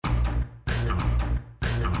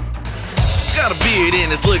got a beard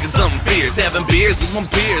and it's looking something fierce. Having beers with my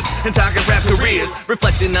peers and talking rap careers.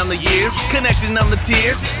 Reflecting on the years, connecting on the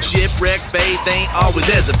tears. Shipwreck faith ain't always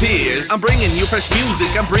as appears. I'm bringing you fresh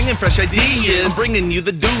music, I'm bringing fresh ideas. I'm bringing you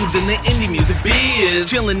the dudes in the indie music biz.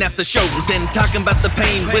 Chilling after shows and talking about the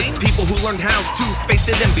pain with people who learned how to face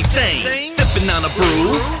it and be sane. Sipping on a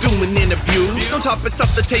brew, doing interviews. No topics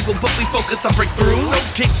off the table, but we focus on breakthroughs.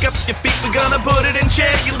 So kick up your feet, we're gonna put it in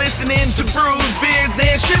check. You're listening to Brews, Beards,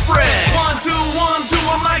 and Shipwrecks. 1, 2, 1, 2,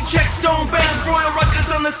 a mic check, stone bounce. Royal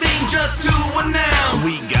Ruckus on the scene just to announce.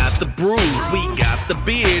 We got the brews, we got the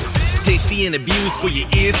beards. Tasty interviews for your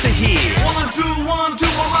ears to hear. 1, 2, 1, 2,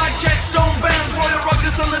 a mic check, stone bounce. Royal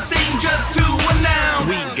Ruckus on the scene just to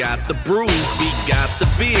announce. We got the brews, we got the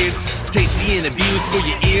beards. Tasty interviews for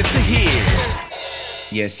your ears to hear.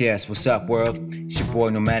 Yes, what's up, world? It's your boy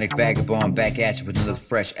Nomadic Vagabond back at you with another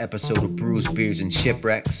fresh episode of Brews, Beers, and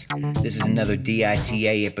Shipwrecks. This is another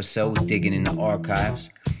DITA episode, digging in the archives.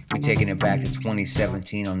 We're taking it back to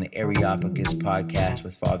 2017 on the Areopagus podcast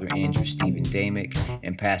with Father Andrew Stephen Damick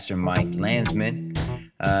and Pastor Mike Landsman.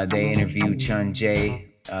 They interviewed Chun Jae,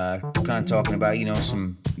 kind of talking about,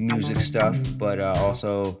 some music stuff, but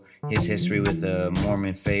also his history with the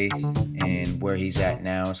Mormon faith and where he's at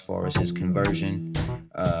now as far as his conversion.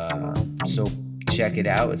 So check it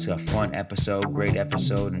out. It's a fun episode, great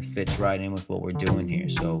episode, and fits right in with what we're doing here.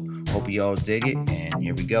 So hope you all dig it, and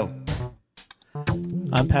here we go.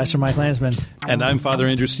 I'm Pastor Mike Landsman. And I'm Father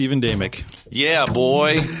Andrew Stephen Damick. Yeah,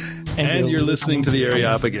 boy. And you're listening to the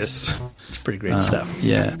Areopagus. It's pretty great stuff.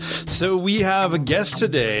 Yeah. So we have a guest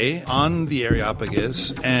today on the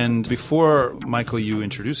Areopagus. And before, Michael, you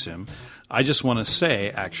introduce him, I just want to say,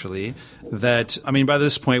 actually, that, by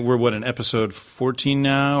this point, we're, in episode 14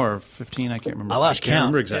 now, or 15? I can't remember. I lost count.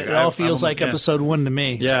 Remember exactly. It all feels like episode 1 to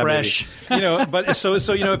me. It's fresh. But so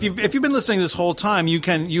if you've been listening this whole time,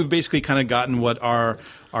 you've basically kind of gotten what our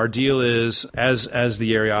deal is as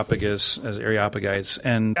the Areopagus, as Areopagites.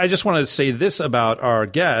 And I just want to say this about our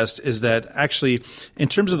guest, is that actually, in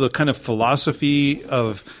terms of the kind of philosophy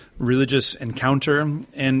of religious encounter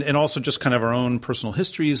and also just kind of our own personal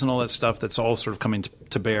histories and all that stuff that's all sort of coming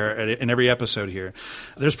to bear in every episode here,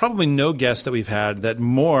 there's probably no guest that we've had that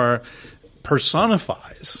more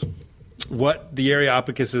personifies what the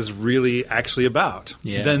Areopagus is really actually about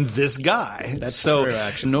than this guy. That's so true,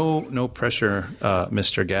 actually. No pressure,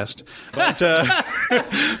 Mr. Guest. But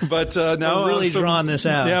now we're really drawing this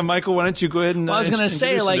out. Yeah, Michael, why don't you go ahead and I was going to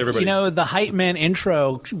say, the Hype Man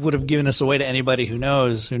intro would have given us away to anybody who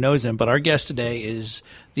knows him. But our guest today is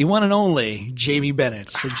the one and only Jamie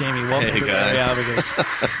Bennett. So, Jamie, welcome to the Areopagus.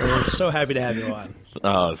 We're so happy to have you on.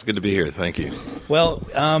 Oh, it's good to be here. Thank you. Well,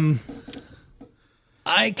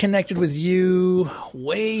 I connected with you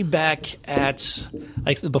way back at,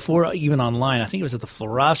 before even online. I think it was at the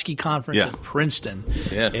Florovsky Conference at Princeton.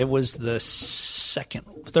 Yeah. It was the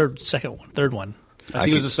third one. I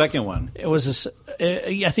think it was the second one. It was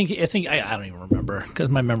I think I don't even remember because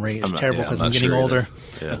my memory is terrible because I'm getting older.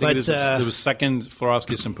 Yeah. I think it was second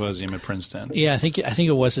Florovsky Symposium at Princeton. Yeah, I think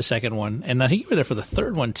it was the second one, and I think you were there for the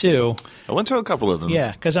third one too. I went to a couple of them.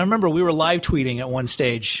 Yeah, because I remember we were live tweeting at one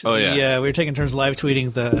stage. Oh yeah, we were taking turns live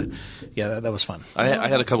tweeting that was fun. I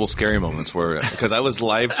had a couple scary moments because I was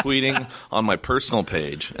live tweeting on my personal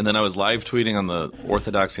page, and then I was live tweeting on the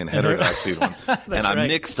Orthodoxy and Heterodoxy one, and I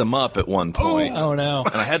mixed them up at one point. Oh no!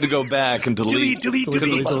 And I had to go back and delete.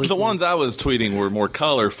 The ones I was tweeting were more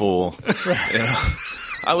colorful.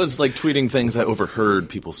 I was tweeting things I overheard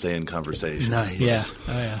people say in conversations. Nice. Yeah.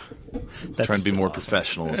 Oh yeah. Trying to be more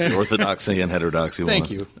professional with the Orthodoxy and Heterodoxy one. Thank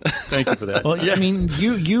you for that. Well,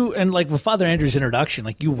 you and with Father Andrew's introduction,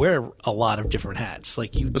 you wear a lot of different hats.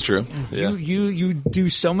 That's true. Yeah. You do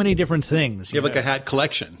so many different things. You have a hat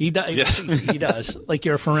collection. He does. Yes. He does.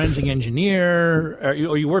 You're a forensic engineer, or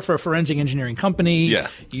you work for a forensic engineering company. Yeah.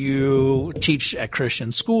 You teach at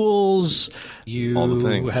Christian schools. You all the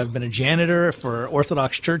things. Have been a janitor for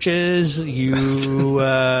Orthodox churches. You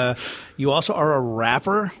you also are a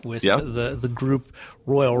rapper with the group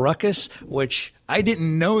Royal Ruckus, which I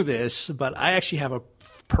didn't know this, but I actually have a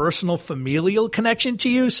personal familial connection to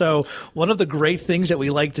you. So one of the great things that we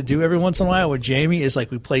like to do every once in a while with Jamie is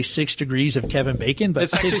we play 6 degrees of Kevin Bacon, but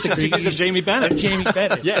it's 6 degrees of Jamie Bennett.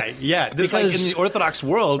 Yeah. This in the Orthodox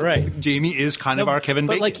world, right? Jamie is kind of our Kevin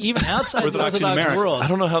Bacon. But even outside the Orthodox world, I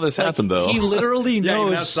don't know how this happened though. He literally knows.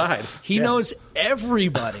 Even outside. He knows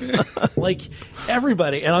everybody,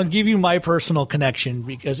 everybody. And I'll give you my personal connection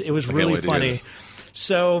because it was really funny.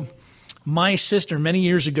 So my sister many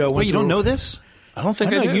years ago. Wait, you don't know this? I don't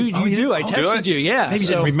think I know, do. You do. I texted you. Yeah. Maybe you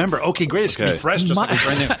didn't remember. Okay, great. It's going to be fresh just like it's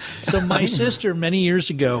brand new. So my sister many years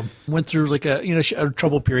ago went through like a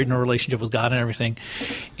troubled period in her relationship with God and everything.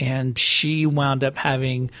 And she wound up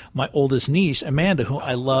having my oldest niece, Amanda, who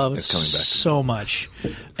I love so much.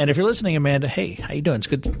 And if you're listening, Amanda, hey, how you doing? It's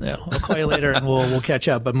good. I'll call you later and we'll catch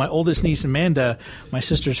up. But my oldest niece, Amanda, my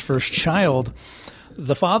sister's first child,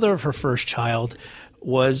 the father of her first child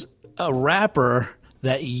was a rapper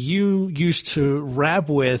that you used to rap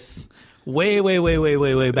with way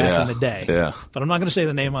back in the day. Yeah. But I'm not going to say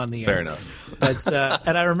the name on the air. Fair enough. But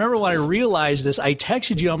and I remember when I realized this, I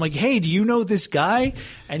texted you. I'm like, hey, do you know this guy?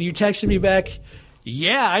 And you texted me back,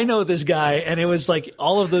 yeah, I know this guy. And it was like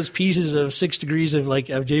all of those pieces of 6 Degrees of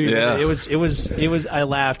Jamie. Yeah. It was. I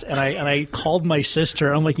laughed and I called my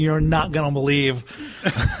sister. I'm like, you're not going to believe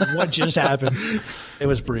what just happened. It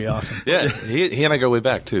was pretty awesome. Yeah, he and I go way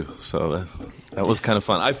back too. So that was kind of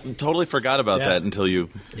fun. I totally forgot about that until you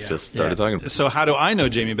just started talking. So how do I know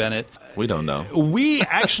Jamie Bennett? We don't know. We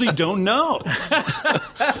actually don't know.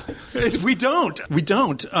 We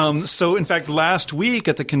don't. So, in fact, last week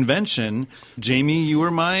at the convention, Jamie, you were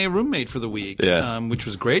my roommate for the week, which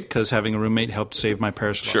was great because having a roommate helped save my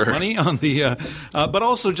parish a lot of money on the. But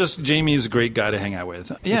also, just Jamie is a great guy to hang out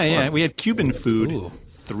with. Yeah. We had Cuban food. Ooh.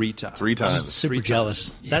 3 times. 3 times. I'm super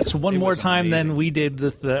jealous. That's one more time than we did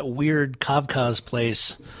the weird Kavkaz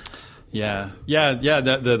place. Yeah.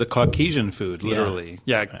 The Caucasian food, literally.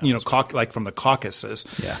 Yeah, like from the Caucasus.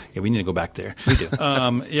 Yeah, we need to go back there. We do.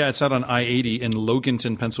 It's out on I-80 in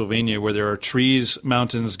Loganton, Pennsylvania, where there are trees,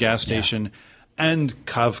 mountains, gas station, and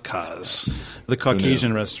Kavkaz, the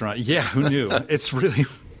Caucasian restaurant. Yeah, who knew? It's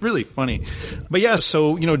really funny. But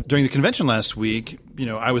so, during the convention last week,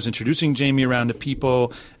 I was introducing Jamie around to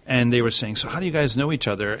people and they were saying, so how do you guys know each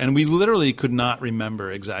other? And we literally could not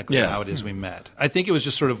remember exactly how it is we met. I think it was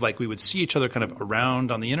just sort of like we would see each other kind of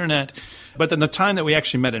around on the internet. But then the time that we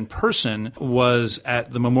actually met in person was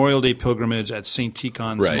at the Memorial Day pilgrimage at St.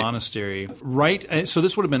 Tikhon's Monastery. Right. So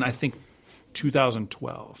this would have been, I think,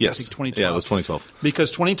 2012. Yes. I think 2012. Yeah, it was 2012. Because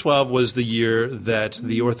 2012 was the year that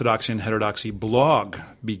the Orthodoxy and Heterodoxy blog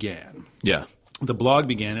began. Yeah. The blog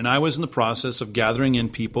began, and I was in the process of gathering in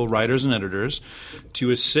people, writers and editors, to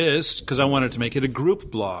assist because I wanted to make it a group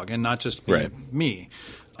blog and not just me.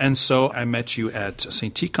 And so I met you at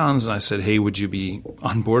St. Tikhon's, and I said, hey, would you be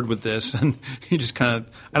on board with this? And you just kind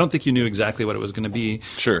of – I don't think you knew exactly what it was going to be.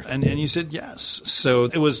 Sure. And you said yes. So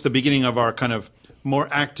it was the beginning of our kind of – more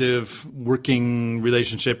active working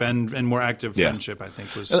relationship and more active friendship, I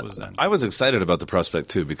think, was then. I was excited about the prospect,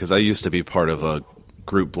 too, because I used to be part of a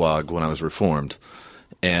group blog when I was Reformed,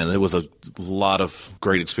 and it was a lot of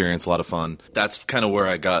great experience, a lot of fun. That's kind of where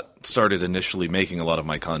I got started initially making a lot of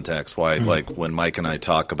my contacts. Why, like, when Mike and I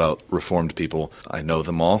talk about Reformed people, I know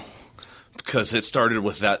them all because it started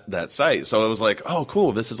with that site. So I was like, oh,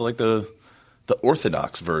 cool, this is like the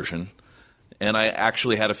Orthodox version. And I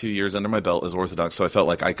actually had a few years under my belt as Orthodox, so I felt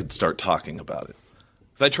like I could start talking about it.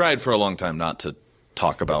 Because I tried for a long time not to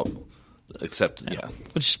talk about, which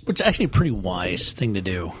is actually a pretty wise thing to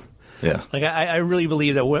do. Yeah. Like, I really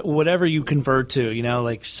believe that whatever you convert to,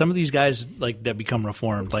 like some of these guys like that become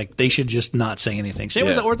Reformed, like they should just not say anything. Same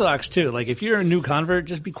with the Orthodox too. Like if you're a new convert,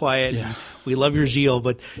 just be quiet. Yeah. We love your zeal,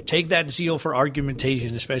 but take that zeal for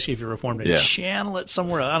argumentation, especially if you're Reformed, and channel it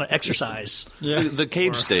somewhere on exercise. It's the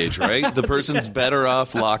cage stage, right? The person's better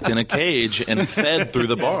off locked in a cage and fed through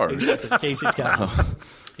the bars.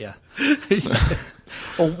 Yeah.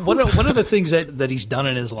 Well, one of the things that he's done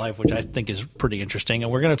in his life, which I think is pretty interesting,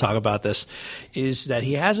 and we're going to talk about this, is that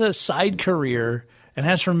he has a side career and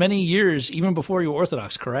has for many years, even before you were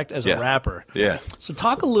Orthodox, correct, as a rapper. Yeah. So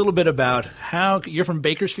talk a little bit about how you're from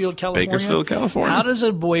Bakersfield, California. Bakersfield, California. How does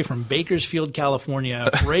a boy from Bakersfield, California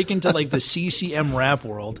break into like the CCM rap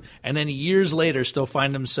world and then years later still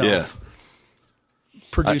find himself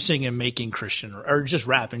producing and making Christian or just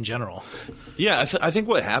rap in general? Yeah, I think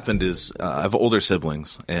what happened is I have older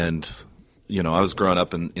siblings, and I was growing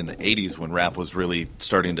up in the 80s when rap was really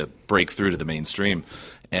starting to break through to the mainstream,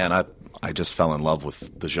 and I just fell in love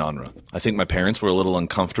with the genre. I think my parents were a little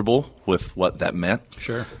uncomfortable with what that meant.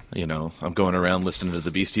 Sure. I'm going around listening to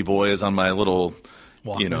the Beastie Boys on my little,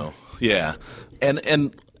 Walkman.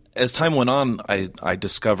 And as time went on, I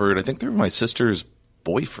discovered, I think through my sister's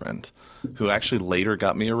boyfriend, who actually later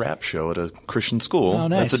got me a rap show at a Christian school. Oh,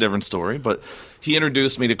 nice. That's a different story, but he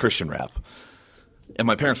introduced me to Christian rap. And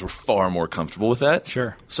my parents were far more comfortable with that.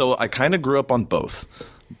 Sure. So I kind of grew up on both.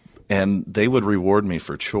 And they would reward me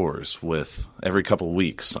for chores with every couple of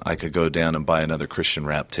weeks I could go down and buy another Christian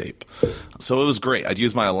rap tape. So it was great. I'd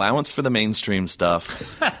use my allowance for the mainstream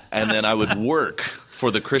stuff, and then I would work for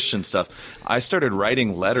the Christian stuff, I started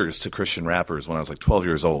writing letters to Christian rappers when I was like 12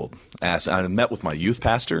 years old. I met with my youth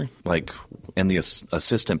pastor, and the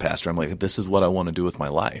assistant pastor. I'm like, this is what I want to do with my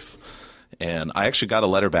life. And I actually got a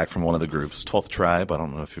letter back from one of the groups, 12th Tribe. I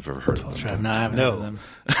don't know if you've ever heard of them. Tribe. No, I haven't heard of them.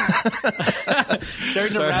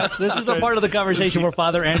 During the raps, this is a part of the conversation where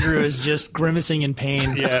Father Andrew is just grimacing in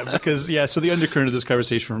pain. Yeah, because so the undercurrent of this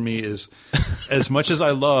conversation for me is, as much as I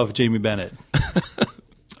love Jamie Bennett,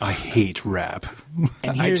 I hate rap.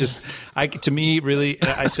 And to me, really,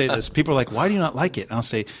 I say this. People are like, why do you not like it? And I'll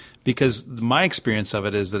say, because my experience of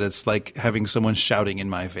it is that it's like having someone shouting in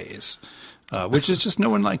my face. Which is just, no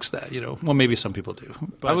one likes that, Well, maybe some people do.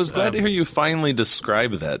 But, I was glad to hear you finally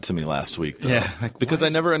describe that to me last week, though. Yeah. Because I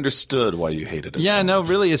never understood why you hated it. Yeah, no,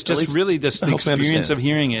 really, it's just really the experience of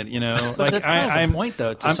hearing it, But that's kind of the point,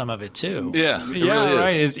 though, to some of it, too. Yeah, it really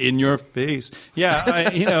right. It's in your face. Yeah,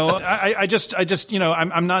 I just,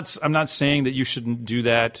 I'm not saying that you shouldn't do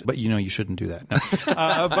that, but you shouldn't do that.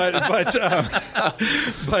 No.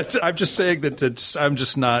 But I'm just saying that I'm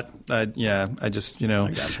just not. I just,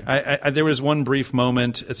 there was one brief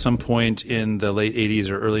moment at some point in the late 80s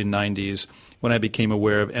or early 90s when I became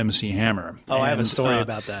aware of MC Hammer. Oh, I have a story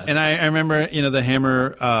about that. And I remember, the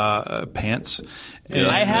Hammer pants. And,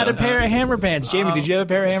 I had a pair of Hammer pants. Jamie, did you have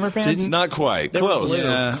a pair of Hammer pants? Not quite.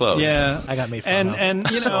 Close. Close. Yeah. I got made fun of. And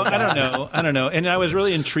I don't know. And I was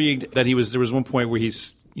really intrigued that there was one point where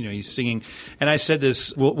he's singing. And I said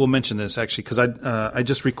this, we'll mention this actually, because I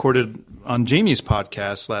just recorded on Jamie's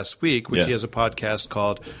podcast last week, which he has a podcast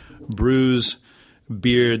called Brews,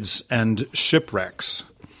 Beards, and Shipwrecks,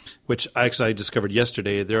 which I discovered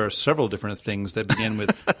yesterday. There are several different things that begin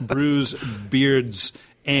with brews, beards,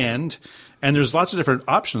 and there's lots of different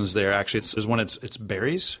options there, actually. There's one, it's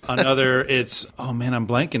berries. Another, it's, oh man, I'm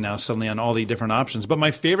blanking now suddenly on all the different options. But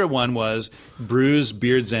my favorite one was brews,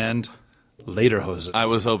 beards, and lederhosen. I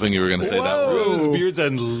was hoping you were going to say that word. Brews, beards,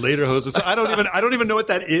 and lederhosen. So I don't even know what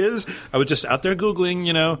that is. I was just out there Googling,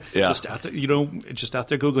 just out there, just out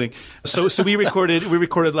there Googling. So we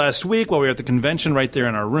recorded last week while we were at the convention right there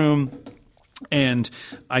in our room. And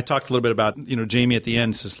I talked a little bit about, Jamie at the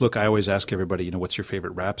end says, look, I always ask everybody, what's your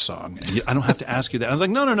favorite rap song? And I don't have to ask you that. I was like,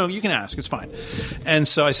 no, you can ask. It's fine. And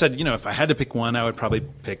so I said, if I had to pick one, I would probably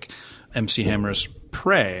pick MC Hammer's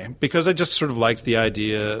Pray, because I just sort of liked the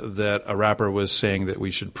idea that a rapper was saying that we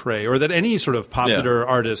should pray, or that any sort of popular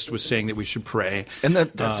artist was saying that we should pray. And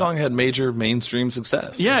that song had major mainstream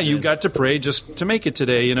success. Yeah, you got to pray just to make it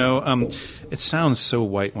today. It sounds so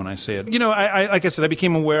white when I say it. I like I said, I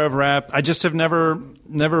became aware of rap. I just have never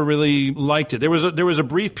really liked it. There was a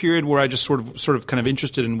brief period where I just sort of kind of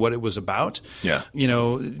interested in what it was about. Yeah.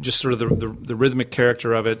 Just sort of the rhythmic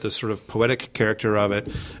character of it, the sort of poetic character of it,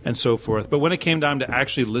 and so forth. But when it came down to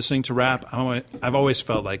actually listening to rap, I've always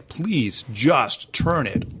felt like, please just turn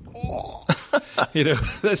it off.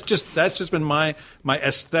 That's just been my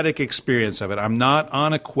aesthetic experience of it. I'm not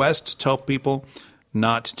on a quest to tell people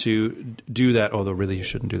not to do that, although really you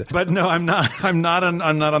shouldn't do that. But no, I'm not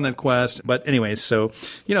on that quest. But anyway, so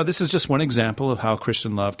this is just one example of how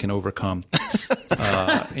Christian love can overcome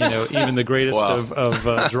even the greatest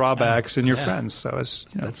of drawbacks in your friends. So it's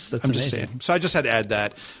that's I'm amazing. just saying. So I just had to add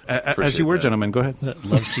that. As you were, gentlemen, go ahead.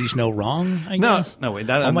 Love sees no wrong, I guess? No, wait.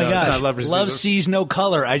 Oh my gosh. Love sees no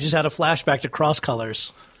color. I just had a flashback to Cross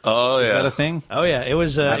Colors. Oh yeah, is that a thing? Oh yeah, it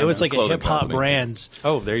was like a hip hop brand.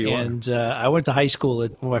 Oh, there you are. And I went to high school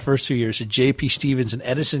at my first 2 years at J.P. Stevens in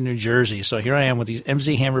Edison, New Jersey. So here I am with these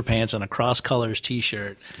MC Hammer pants and a Cross Colors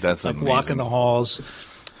T-shirt. That's like amazing. walking the halls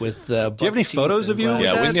with. Do you have any photos of you?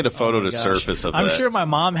 Yeah, we can get a photo to surface of that. I'm sure my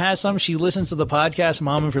mom has some. She listens to the podcast.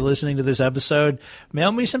 Mom, if you're listening to this episode,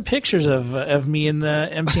 mail me some pictures of me in the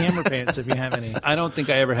MC Hammer pants if you have any. I don't think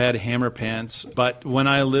I ever had hammer pants, but when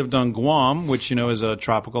I lived on Guam, which is a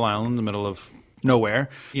tropical island in the middle of nowhere,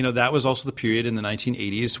 that was also the period in the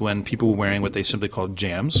 1980s when people were wearing what they simply called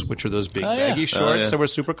jams, which are those big baggy shorts that were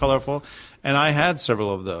super colorful. And I had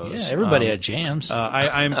several of those. Yeah, everybody had jams.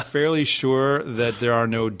 I'm fairly sure that there are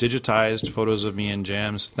no digitized photos of me in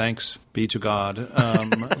jams. Thanks be to God.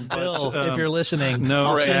 Bill, if you're listening,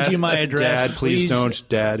 I'll send you my address. Dad, please don't.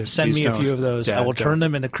 Dad, send me a few of those. I will turn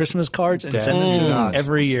them into Christmas cards and send them to them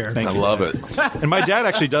every year. I love it. And my dad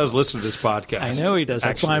actually does listen to this podcast. I know he does.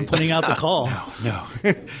 That's why I'm putting out the call. No.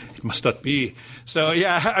 It must not be. So,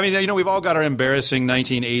 yeah, I mean, we've all got our embarrassing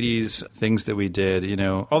 1980s things that we did,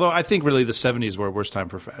 Although I think really the 70s were a worse time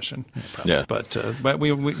for fashion. Yeah. But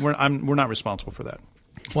we're not responsible for that.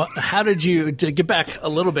 Well, how did you, to get back a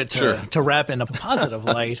little bit to rap in a positive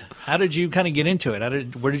light, how did you kind of get into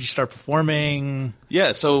it? Where did you start performing?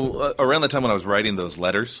 Yeah, so around the time when I was writing those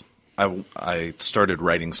letters, I started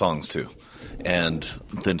writing songs too. and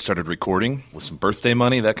then started recording with some birthday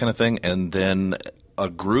money, that kind of thing. And then a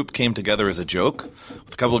group came together as a joke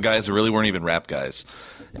with a couple of guys who really weren't even rap guys.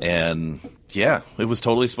 And yeah, it was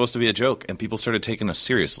totally supposed to be a joke, and people started taking us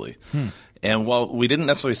seriously. And while we didn't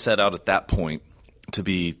necessarily set out at that point to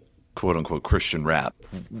be quote-unquote Christian rap,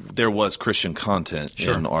 there was Christian content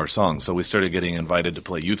in our songs. So we started getting invited to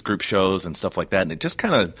play youth group shows and stuff like that, and it just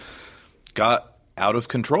kind of got out of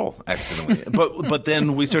control accidentally. but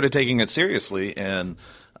then we started taking it seriously, and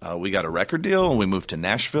we got a record deal, and we moved to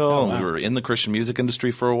Nashville, and we were in the Christian music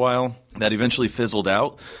industry for a while. That eventually fizzled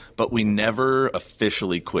out, but we never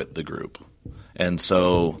officially quit the group. And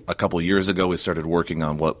so a couple years ago, we started working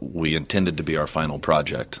on what we intended to be our final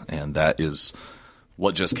project, and that is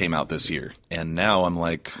what just came out this year. And now I'm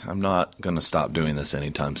like, I'm not going to stop doing this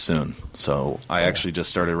anytime soon. So I actually just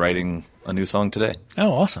started writing a new song today.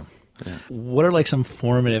 Oh, awesome. Yeah. What are like some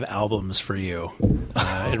formative albums for you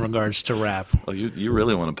in regards to rap? Well, you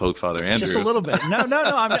really want to poke Father Andrew. Just a little bit. No.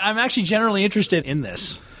 I'm actually generally interested in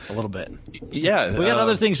this a little bit. Yeah. We got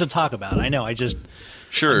other things to talk about. I know. I'm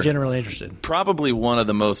generally interested. Probably one of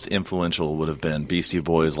the most influential would have been Beastie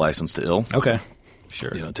Boys' License to Ill. Okay.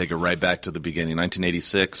 Sure. Take it right back to the beginning.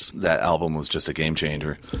 1986, that album was just a game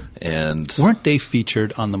changer. And weren't they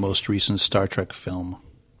featured on the most recent Star Trek film?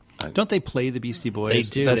 Don't they play the Beastie Boys? They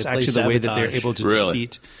do. That's they actually play the way that Sabotage. they're able to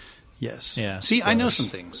defeat. Yes. Yeah. See, I know some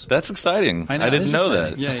things. That's exciting. I didn't know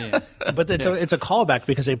that. Yeah. But it's a callback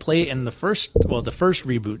because they play in the first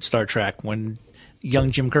reboot Star Trek when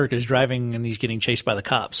young Jim Kirk is driving and he's getting chased by the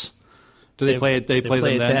cops. Do they play it? They play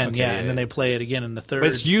them then? Okay, and then they play it again in the third. But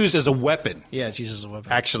it's used as a weapon. Yeah, it's used as a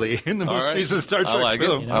weapon. Actually, in the most recent Star Trek I like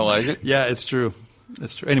film. it. I like it. Yeah, it's true.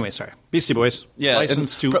 It's true. Anyway, sorry. Beastie Boys. Yeah,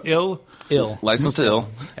 License to Ill. License to Ill.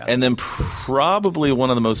 Yeah. And then probably one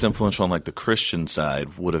of the most influential on like the Christian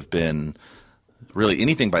side would have been really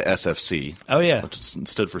anything by SFC. Oh, yeah. Which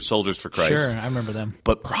stood for Soldiers for Christ. Sure, I remember them.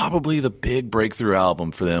 But probably the big breakthrough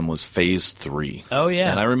album for them was Phase 3. Oh, yeah.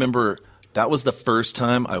 And I remember that was the first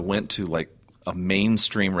time I went to like a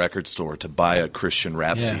mainstream record store to buy a Christian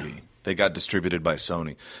rap CD. They got distributed by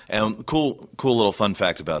Sony. And cool little fun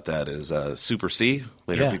fact about that is Super C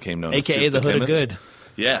later became known as AKA Soup the Hood of Chemist. Good.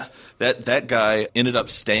 Yeah, that guy ended up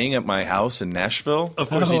staying at my house in Nashville. Of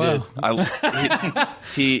course he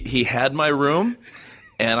did. He had my room,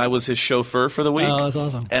 and I was his chauffeur for the week. Oh, that's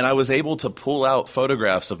awesome. And I was able to pull out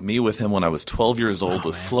photographs of me with him when I was 12 years old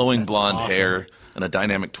with flowing blonde hair and a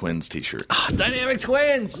Dynamic Twins t-shirt. Dynamic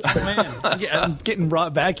Twins! Oh, man. I'm getting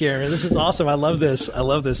brought back here. This is awesome. I love this.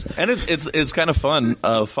 And it's kind of fun.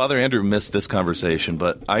 Father Andrew missed this conversation,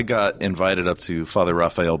 but I got invited up to Father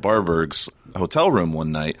Raphael Barberg's hotel room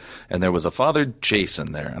one night, and there was a Father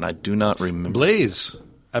Jason there, and I do not remember. Blaze.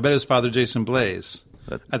 I bet it was Father Jason Blaze.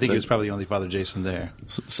 I think he was probably the only Father Jason there.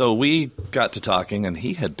 So we got to talking, and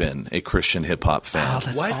he had been a Christian hip-hop fan. Oh,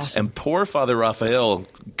 that's awesome. And poor Father Raphael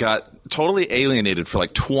got totally alienated for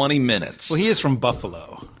like 20 minutes. Well, he is from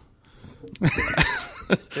Buffalo.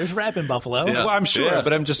 There's rap in Buffalo. Yeah. Well, I'm sure, but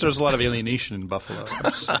there's a lot of alienation in Buffalo.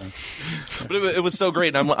 I'm just saying. But it was so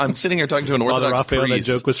great. I'm sitting here talking to an Orthodox Raphael, priest.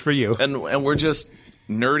 that joke was for you. And we're just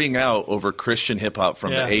nerding out over Christian hip-hop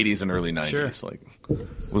from the 80s and early 90s. Sure. Like,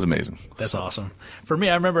 it was amazing. That's awesome. For me,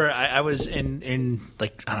 I remember I was in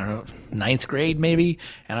like, I don't know, 9th grade maybe,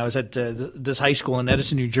 and I was at this high school in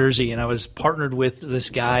Edison, New Jersey, and I was partnered with this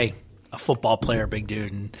guy, a football player, big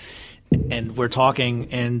dude, and we're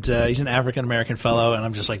talking, and he's an African-American fellow, and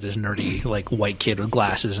I'm just like this nerdy, like, white kid with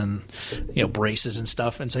glasses and, braces and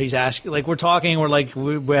stuff. And so he's asking, like, we're talking, we're like,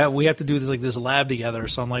 we have to do this lab together.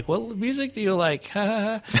 So I'm like, what music do you like?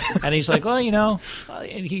 And he's like, well,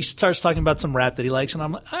 and he starts talking about some rap that he likes, and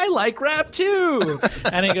I'm like, I like rap too.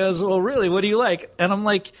 And he goes, well, really, what do you like? And I'm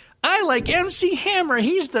like, I like MC Hammer.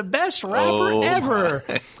 He's the best rapper ever.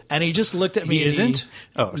 And he just looked at me. He isn't?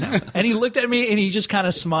 No. And he looked at me and he just kind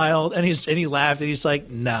of smiled and he laughed and he's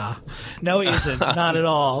like, nah, no, he isn't. Not at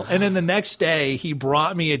all. And then the next day he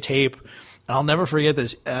brought me a tape. I'll never forget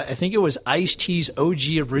this. I think it was Ice-T's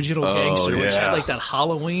OG Original Gangster, which had like that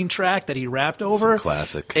Halloween track that he rapped over.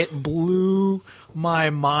 Classic. It blew my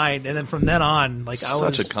mind. And then from then on, like I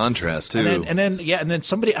was such a contrast too. And then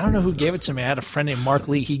somebody, I don't know who gave it to me. I had a friend named Mark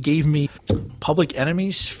Lee. He gave me Public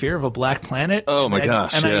Enemy's Fear of a Black Planet. Oh my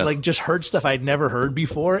gosh. And I just heard stuff I'd never heard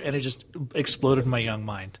before, and it just exploded in my young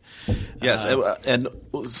mind. Yes, and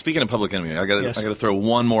speaking of Public Enemy, I got to throw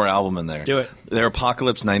one more album in there. Do it. Their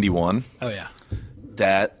Apocalypse 91. Oh yeah.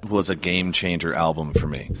 that was a game changer album for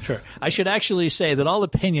me. Sure. I should actually say that all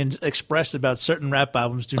opinions expressed about certain rap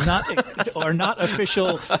albums are not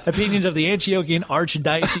official opinions of the Antiochian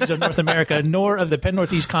Archdiocese of North America, nor of the Penn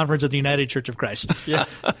Northeast Conference of the United Church of Christ. Yeah.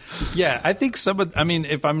 Yeah, I think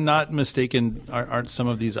if I'm not mistaken, aren't some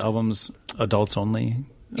of these albums adults only?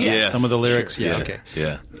 Yes. Some of the lyrics? Sure. Yeah, Yeah. okay.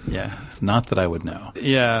 Yeah. Yeah. Not that I would know.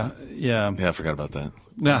 Yeah. Yeah, I forgot about that.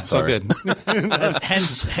 No, it's all good.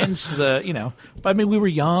 hence the, but I mean, we were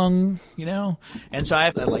young, and so I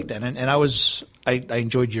like that. And I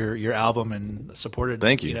enjoyed your album and supported.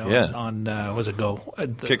 Thank you. Kickstarter.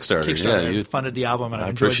 Kickstarter. Yeah, you funded the album, and I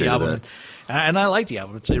enjoyed the appreciated album. that. And I like the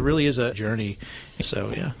album. It really is a journey.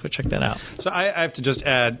 So, yeah, go check that out. So I have to just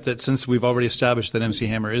add that since we've already established that MC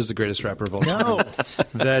Hammer is the greatest rapper of all time,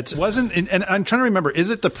 that wasn't, and I'm trying to remember, is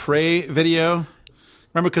it the Pray video?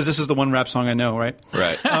 Remember, because this is the one rap song I know, right?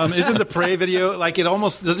 Right. Isn't the Pray video, like it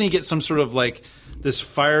almost, doesn't he get some sort of like this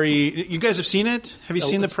fiery, you guys have seen it? Have you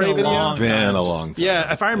seen the Pray video? It's been a long time.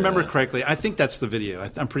 Yeah, if I remember correctly, I think that's the video.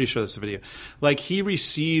 I'm pretty sure that's the video. Like he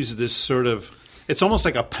receives this sort of, it's almost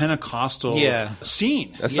like a Pentecostal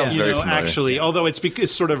scene. That sounds very familiar. Actually, although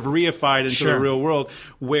it's sort of reified into the real world,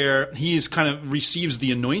 where he's kind of receives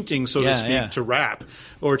the anointing, so to speak, to rap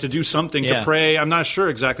or to do something, to pray. I'm not sure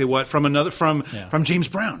exactly what from James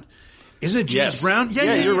Brown. Isn't it James Brown?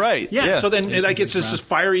 Yeah, you're right. Yeah. So then, it's just this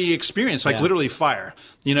fiery experience, like literally fire,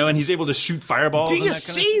 and he's able to shoot fireballs. Do you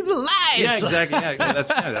see the lights? Yeah, exactly.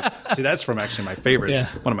 Yeah, that's from actually my favorite,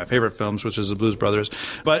 one of my favorite films, which is The Blues Brothers.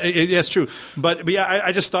 But it's true. But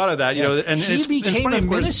I just thought of that, and he became funny, a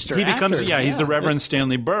minister. He becomes, after. He's the Reverend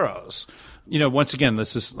Stanley Burroughs. Once again,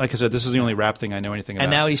 this is, like I said, this is the only rap thing I know anything about.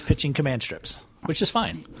 And now he's pitching command strips, which is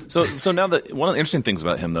fine. So now that one of the interesting things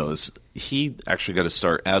about him, though, is he actually got to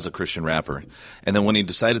start as a Christian rapper. And then when he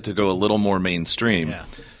decided to go a little more mainstream,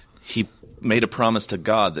 he made a promise to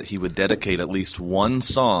God that he would dedicate at least one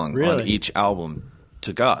song on each album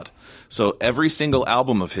to God. So every single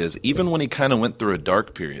album of his, even when he kind of went through a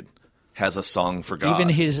dark period, has a song for God.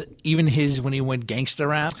 Even his when he went gangsta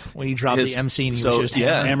rap, when he dropped the MC and he was just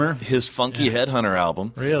Hammer. His Funky Headhunter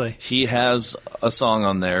album. Really? He has a song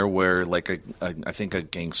on there where I think a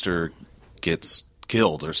gangster gets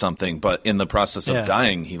killed or something, but in the process of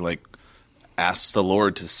dying, he asks the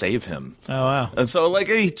Lord to save him. Oh, wow. And so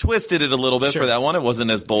he twisted it a little bit for that one. It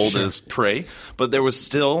wasn't as bold as Pray, but there was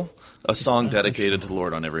still a song dedicated to the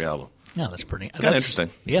Lord on every album. Yeah, that's pretty kind of interesting.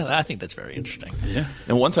 Yeah, I think that's very interesting. Yeah.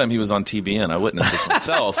 And one time he was on TBN. I witnessed this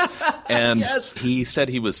myself. And he said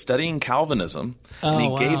he was studying Calvinism. And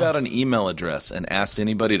he gave out an email address and asked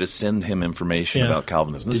anybody to send him information about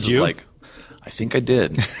Calvinism. This Did you? I think I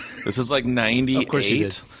did. This is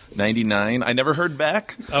 98, 99. I never heard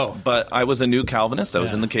back. Oh. But I was a new Calvinist. I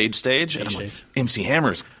was in the cage stage. And I'm like, MC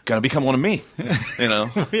Hammer's going to become one of me.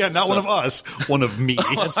 Yeah, not one of us. One of me.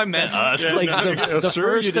 I meant us. The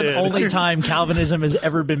first and only time Calvinism has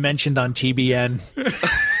ever been mentioned on TBN.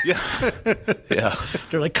 Yeah.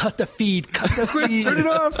 They're like, cut the feed. Turn it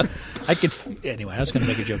off. Anyway, I was going to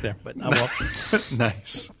make a joke there, but I won't.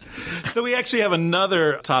 Nice. So we actually have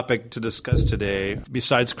another topic to discuss today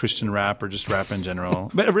besides Christian rap or just rap in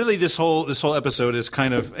general. But really this whole episode is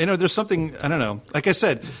kind of, there's something, I don't know. Like I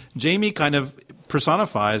said, Jamie kind of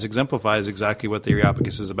exemplifies exactly what the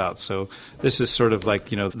Areopagus is about. So this is sort of like,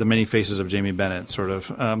 the many faces of Jamie Bennett sort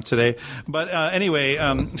of today. But anyway,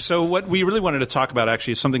 so what we really wanted to talk about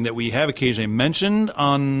actually is something that we have occasionally mentioned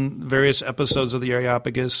on various episodes of the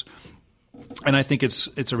Areopagus. And I think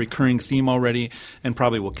it's a recurring theme already and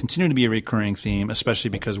probably will continue to be a recurring theme, especially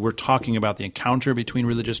because we're talking about the encounter between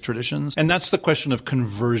religious traditions. And that's the question of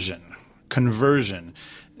conversion. Conversion.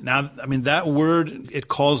 Now, I mean, that word, it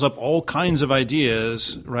calls up all kinds of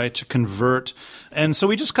ideas, right, to convert. And so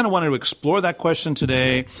we just kind of wanted to explore that question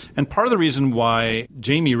today. And part of the reason why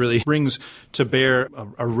Jamie really brings to bear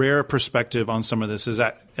a rare perspective on some of this is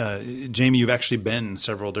that, Jamie, you've actually been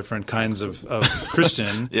several different kinds of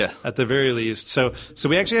Christian, at the very least. So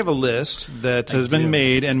we actually have a list that has been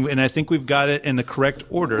made, and I think we've got it in the correct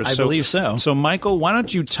order. I believe so. So, Michael, why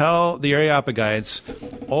don't you tell the Areopagites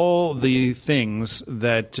all the things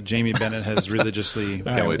that Jamie Bennett has religiously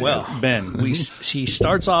been? He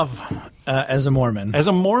starts off as a Mormon. As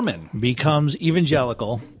a Mormon. Becomes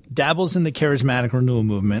evangelical, dabbles in the charismatic renewal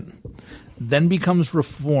movement, then becomes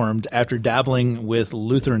Reformed after dabbling with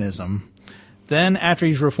Lutheranism. Then after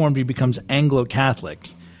he's Reformed, he becomes Anglo-Catholic.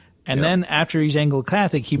 And then after he's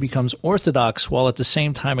Anglo-Catholic, he becomes Orthodox while at the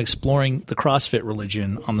same time exploring the CrossFit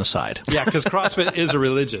religion on the side. Yeah, because CrossFit is a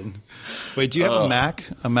religion. Wait, do you have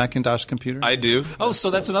a Macintosh computer? I do. Oh,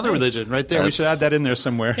 so that's another religion right there. We should add that in there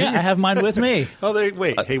somewhere. Yeah, I have mine with me. Oh,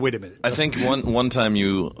 wait a minute. I think one time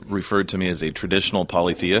you referred to me as a traditional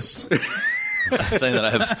polytheist, saying that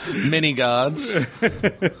I have many gods,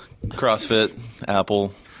 CrossFit,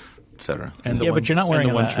 Apple, etc. But you're not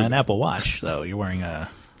wearing an Apple Watch, though. You're wearing a...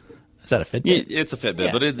 Is that a Fitbit? It's a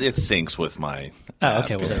Fitbit, but it syncs with my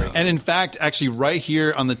okay, well, there we go. And in fact, actually right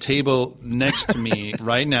here on the table next to me,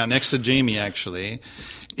 right now, next to Jamie actually,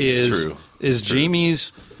 is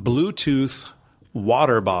Jamie's Bluetooth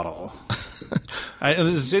water bottle.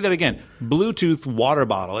 Let's say that again. Bluetooth water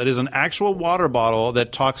bottle. It is an actual water bottle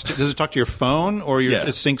that talks to... Does it talk to your phone or it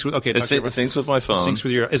syncs with... Okay, it syncs with my phone. It syncs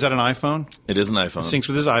with your... Is that an iPhone? It is an iPhone. It syncs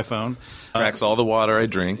with his iPhone. Tracks all the water I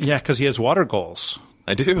drink. Yeah, because he has water goals.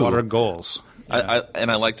 I do. Water goals. Yeah.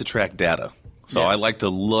 I like to track data. So I like to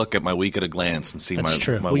look at my week at a glance and see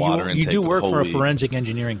my water intake. You do work for a week. forensic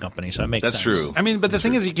engineering company, so it makes sense. That's true. I mean, but the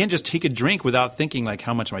thing is, you can't just take a drink without thinking, like,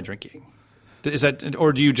 how much am I drinking? Is that,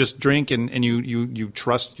 or do you just drink and you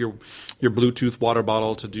trust your Bluetooth water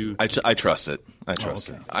bottle to do? I trust it. I trust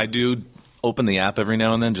it. I do open the app every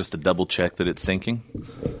now and then just to double check that it's syncing.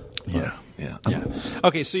 Yeah.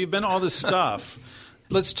 Okay, so you've been all this stuff.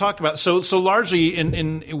 Let's talk about so largely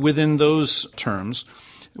within those terms,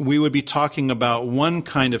 we would be talking about one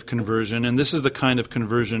kind of conversion, and this is the kind of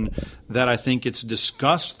conversion that I think it's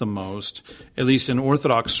discussed the most, at least in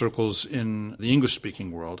Orthodox circles in the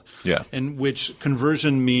English-speaking world. Yeah. In which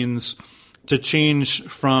conversion means to change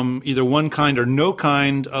from either one kind or no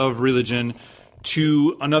kind of religion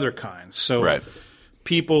to another kind. So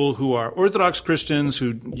people who are Orthodox Christians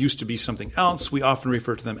who used to be something else, we often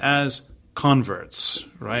refer to them as converts,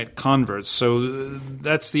 right? Converts. So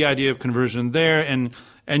that's the idea of conversion there, and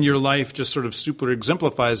your life just sort of super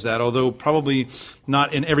exemplifies that, although probably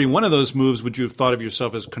not in every one of those moves would you have thought of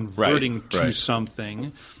yourself as converting to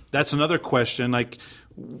something. That's another question, like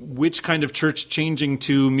which kind of church changing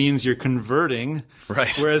to means you're converting,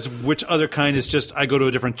 whereas which other kind is just I go to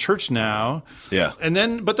a different church now. Yeah.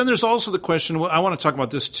 But then there's also the question, well, I want to talk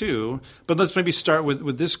about this too, but let's maybe start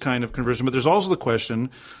with this kind of conversion. But there's also the question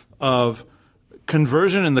of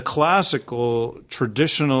conversion in the classical,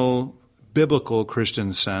 traditional, biblical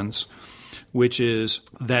Christian sense, which is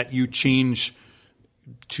that you change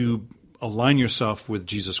to align yourself with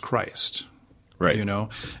Jesus Christ. Right. You know,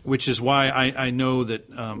 which is why I know that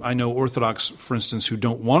I know Orthodox, for instance, who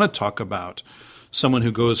don't want to talk about someone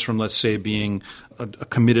who goes from, let's say, being a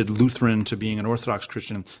committed Lutheran to being an Orthodox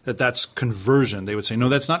Christian, that's conversion. They would say, no,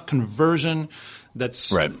 that's not conversion. That's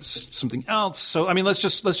something else. So, I mean, let's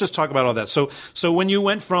just talk about all that. So when you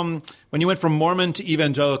went from Mormon to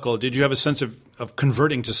evangelical, did you have a sense of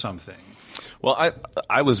converting to something? Well,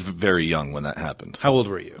 I was very young when that happened. How old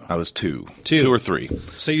were you? I was two or three.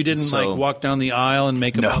 So you didn't walk down the aisle and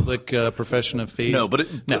make a public profession of faith? No,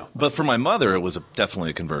 but for my mother, it was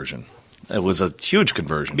definitely a conversion. It was a huge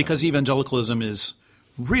conversion. Because evangelicalism is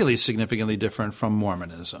really significantly different from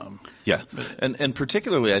Mormonism. Yeah. And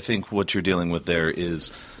particularly, I think what you're dealing with there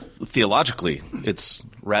is theologically, it's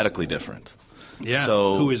radically different. Yeah.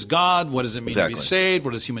 So, who is God? What does it mean to be saved?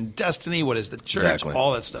 What is human destiny? What is the church? Exactly.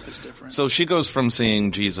 All that stuff is different. So she goes from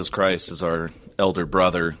seeing Jesus Christ as our elder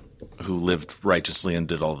brother who lived righteously and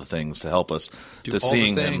did all the things to help us to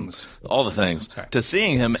seeing him to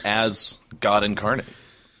seeing him as God incarnate.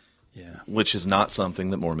 Yeah. Which is not something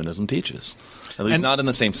that Mormonism teaches. At least not in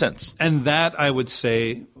the same sense. And that, I would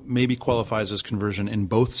say, maybe qualifies as conversion in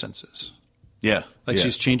both senses. Yeah.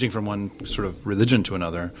 She's changing from one sort of religion to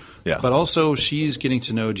another. Yeah. But also she's getting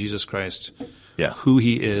to know Jesus Christ, yeah, who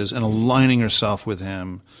he is, and aligning herself with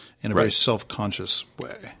him in a very self-conscious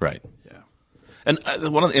way. Right. Yeah. And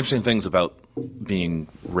one of the interesting things about being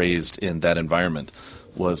raised in that environment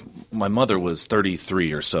was my mother was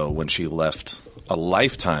 33 or so when she left a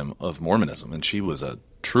lifetime of Mormonism, and she was a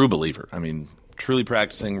true believer. I mean, truly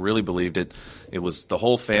practicing, really believed it. It was the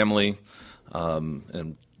whole family,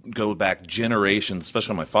 and go back generations,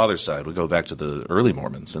 especially on my father's side, we go back to the early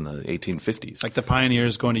Mormons in the 1850s. Like the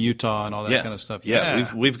pioneers going to Utah and all that kind of stuff.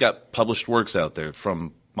 Yeah, we've got published works out there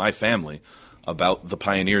from my family about the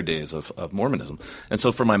pioneer days of Mormonism. And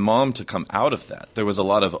so for my mom to come out of that, there was a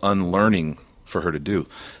lot of unlearning for her to do.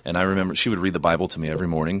 And I remember she would read the Bible to me every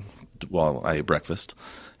morning while I ate breakfast.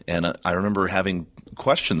 And I remember having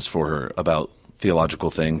questions for her about theological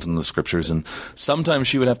things and the scriptures. And sometimes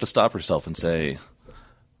she would have to stop herself and say,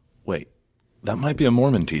 wait, that might be a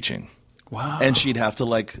Mormon teaching. Wow. And she'd have to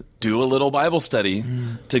like do a little Bible study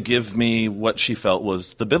to give me what she felt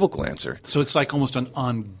was the biblical answer. So it's like almost an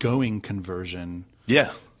ongoing conversion. Yeah.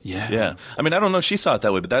 Yeah. I mean, I don't know if she saw it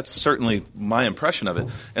that way, but that's certainly my impression of it.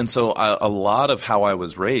 And so a lot of how I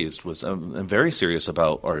was raised was I'm very serious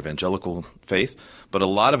about our evangelical faith, but a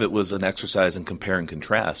lot of it was an exercise in compare and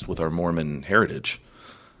contrast with our Mormon heritage.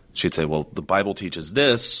 She'd say, well, the Bible teaches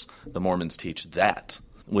this, the Mormons teach that,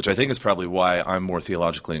 which I think is probably why I'm more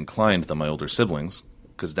theologically inclined than my older siblings,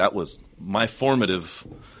 because that was my formative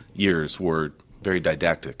years were very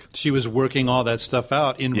didactic. She was working all that stuff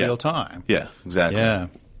out in real time. Yeah, exactly. Yeah.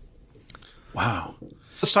 Wow.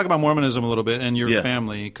 Let's talk about Mormonism a little bit and your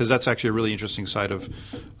family, because that's actually a really interesting side of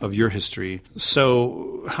your history.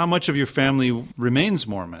 So how much of your family remains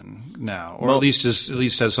Mormon now, or at least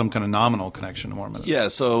has some kind of nominal connection to Mormonism? Yeah,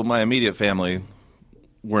 so my immediate family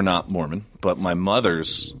were not Mormon, but my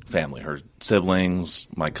mother's family, her siblings,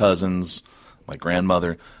 my cousins, my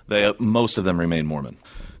grandmother, most of them remain Mormon.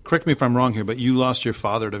 Correct me if I'm wrong here, but you lost your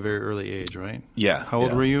father at a very early age, right? Yeah. How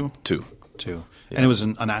old were you? 2. Yeah. And it was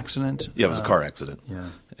an accident? Yeah, it was a car accident. Yeah.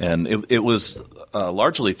 And it was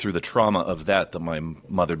largely through the trauma of that my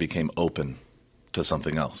mother became open to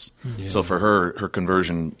something else. Yeah. So for her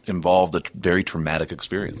conversion involved a very traumatic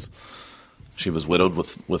experience. She was widowed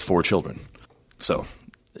with 4 children. So,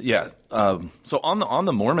 yeah. So on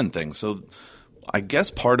the Mormon thing, so I guess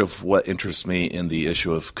part of what interests me in the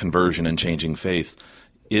issue of conversion and changing faith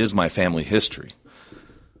is my family history.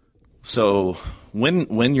 So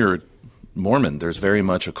when you're Mormon, there's very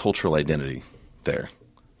much a cultural identity there.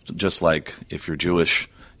 Just like if you're Jewish,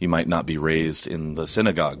 you might not be raised in the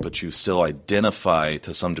synagogue, but you still identify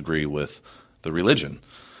to some degree with the religion.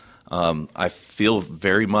 I feel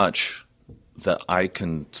very much that I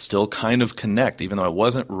can still kind of connect, even though I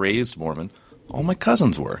wasn't raised Mormon. All my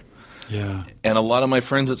cousins were. Yeah. And a lot of my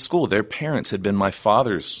friends at school, their parents had been my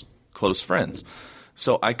father's close friends.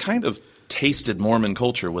 So I kind of tasted Mormon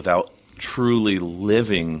culture without truly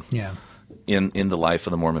living in the life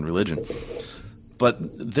of the Mormon religion. But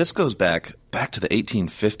this goes back to the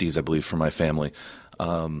 1850s, I believe, for my family.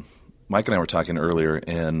 Mike and I were talking earlier,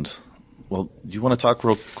 and well, do you want to talk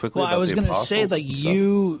real quickly about the apostles? Well, I was going to say that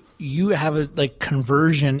you have a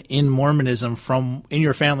conversion in Mormonism in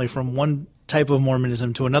your family from one type of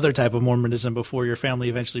Mormonism to another type of Mormonism before your family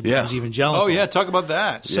eventually becomes evangelical. Oh, yeah. Talk about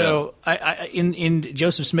that. So in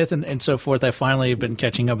Joseph Smith and so forth, I finally have been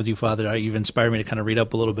catching up with you, Father. You've inspired me to kind of read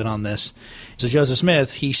up a little bit on this. So Joseph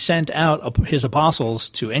Smith, he sent out his apostles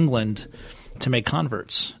to England to make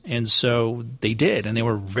converts. And so they did, and they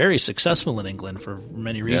were very successful in England for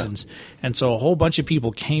many reasons. Yeah. And so a whole bunch of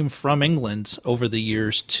people came from England over the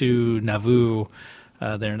years to Nauvoo,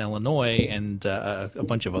 there in Illinois, and a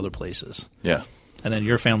bunch of other places. Yeah. And then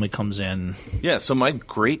your family comes in. Yeah, so my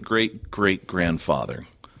great-great-great-grandfather,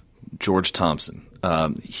 George Thompson,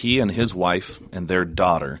 he and his wife and their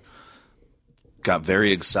daughter got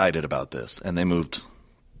very excited about this, and they moved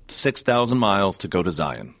 6,000 miles to go to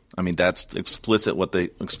Zion. I mean, that's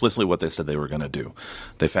explicitly what they said they were going to do.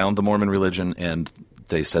 They found the Mormon religion, and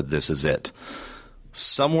they said this is it.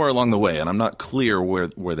 Somewhere along the way, and I'm not clear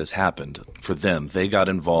where this happened for them, they got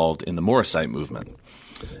involved in the Morrisite movement.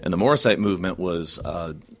 And the Morrisite movement was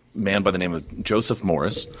a man by the name of Joseph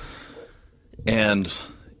Morris. And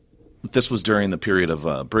this was during the period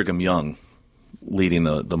of Brigham Young leading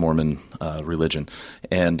the Mormon religion.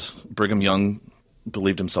 And Brigham Young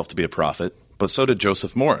believed himself to be a prophet, but so did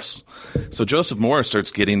Joseph Morris. So Joseph Morris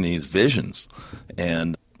starts getting these visions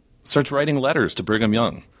and starts writing letters to Brigham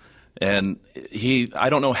Young. And I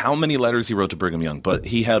don't know how many letters he wrote to Brigham Young, but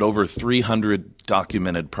he had over 300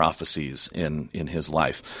 documented prophecies in his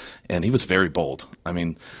life. And he was very bold. I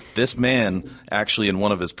mean, this man actually in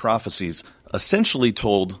one of his prophecies essentially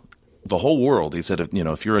told the whole world, he said,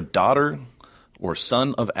 if you're a daughter or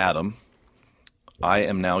son of Adam, I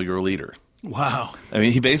am now your leader. Wow. I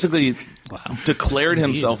mean, he basically declared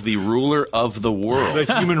himself the ruler of the world.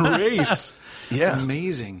 The human race. Yeah. It's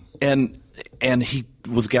amazing. And he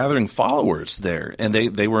was gathering followers there, and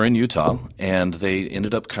they were in Utah, and they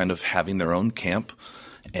ended up kind of having their own camp,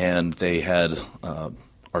 and they had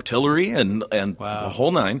artillery and the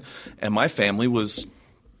whole nine, and my family was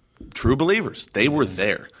true believers. They were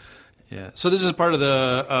there. Yeah. So this is part of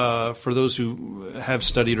the for those who have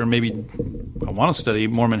studied or maybe want to study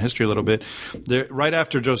Mormon history a little bit. Right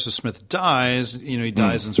after Joseph Smith dies, he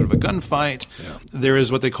dies in sort of a gunfight. Yeah. There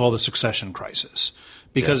is what they call the succession crisis.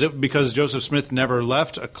 Because Joseph Smith never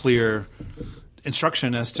left a clear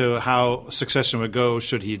instruction as to how succession would go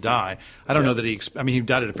should he die. I don't know that he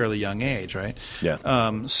died at a fairly young age, right? Yeah.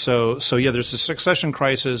 So there's a succession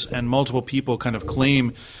crisis, and multiple people kind of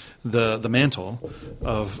claim the mantle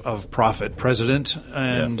of prophet president,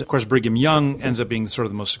 and of course Brigham Young ends up being sort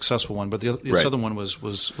of the most successful one, but the other one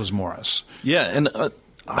was Morris. Yeah, and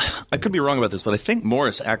I could be wrong about this, but I think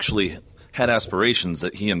Morris actually had aspirations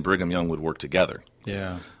that he and Brigham Young would work together.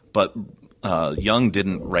 Yeah, but Young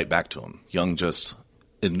didn't write back to him. Young just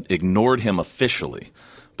ignored him officially,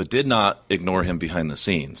 but did not ignore him behind the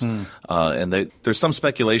scenes. And there's some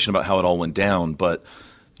speculation about how it all went down, but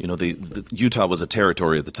the Utah was a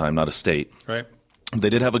territory at the time, not a state. Right. They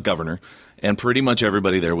did have a governor, and pretty much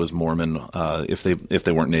everybody there was Mormon, if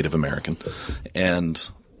they weren't Native American. And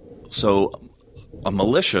so a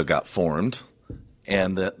militia got formed,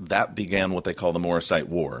 and that began what they call the Morrisite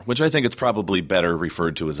War, which I think it's probably better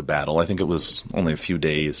referred to as a battle. I think it was only a few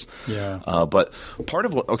days. Yeah. But part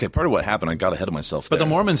of what happened, I got ahead of myself there. But the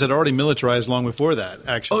Mormons had already militarized long before that,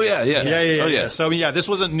 actually. Oh, yeah. Oh, yeah. So, this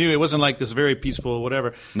wasn't new. It wasn't like this very peaceful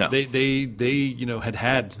whatever. No. They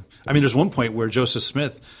had I mean, there's one point where Joseph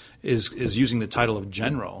Smith is using the title of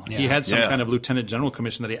general. Yeah. He had some kind of lieutenant general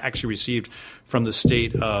commission that he actually received from the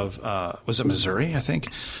state of was it Missouri, I think?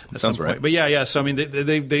 That sounds right. But yeah. So I mean,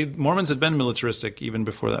 they Mormons had been militaristic even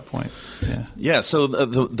before that point. Yeah. Yeah. So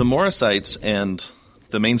the Morrisites and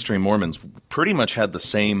the mainstream Mormons pretty much had the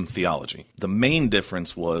same theology. The main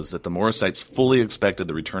difference was that the Morrisites fully expected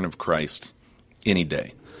the return of Christ any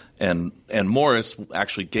day, and Morris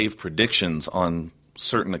actually gave predictions on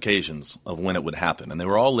certain occasions of when it would happen, and they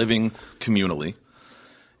were all living communally,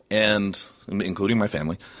 and including my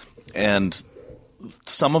family, and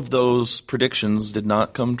some of those predictions did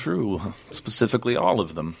not come true, specifically all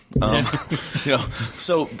of them.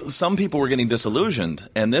 So some people were getting disillusioned,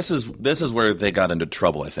 and this is where they got into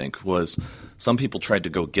trouble, I think, was some people tried to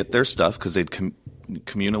go get their stuff because they'd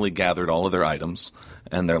communally gathered all of their items,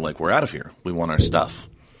 and they're like, we're out of here. We want our stuff.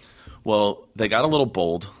 Well, they got a little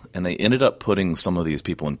bold, and they ended up putting some of these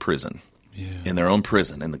people in prison, in their own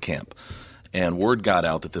prison in the camp. And word got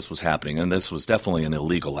out that this was happening, and this was definitely an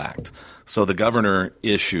illegal act. So the governor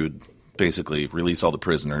issued, basically, release all the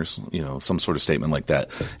prisoners, some sort of statement like that.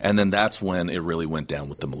 And then that's when it really went down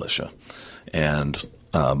with the militia. And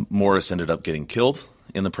Morris ended up getting killed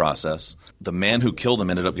in the process. The man who killed him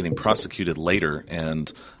ended up getting prosecuted later,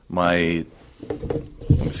 and let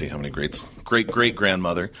me see how many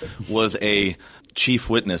great-great-grandmother was a chief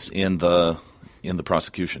witness in the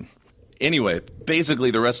prosecution. Anyway,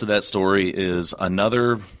 basically the rest of that story is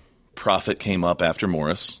another prophet came up after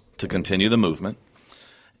Morris to continue the movement,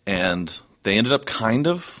 and they ended up kind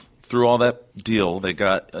of, through all that deal, they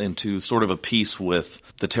got into sort of a peace with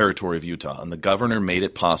the territory of Utah, and the governor made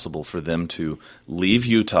it possible for them to leave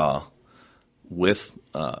Utah with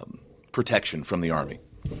protection from the army.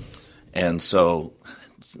 And so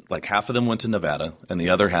like half of them went to Nevada, and the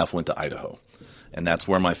other half went to Idaho. And that's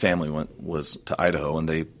where my family was to Idaho,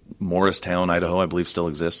 and Morristown, Idaho, I believe still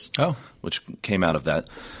exists, which came out of that.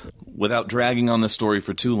 Without dragging on this story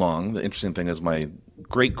for too long, the interesting thing is my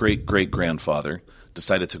great-great-great-grandfather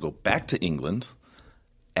decided to go back to England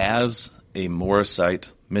as a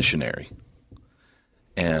Morrisite missionary.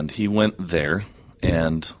 And he went there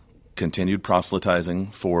and continued proselytizing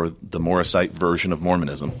for the Morrisite version of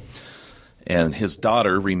Mormonism. And his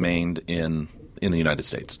daughter remained in the United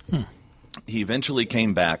States. He eventually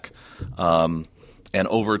came back, and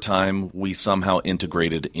over time we somehow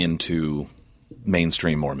integrated into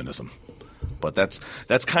mainstream Mormonism. But that's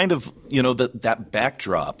kind of, that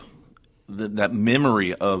backdrop, that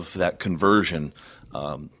memory of that conversion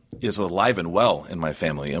is alive and well in my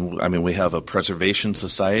family. And I mean, we have a preservation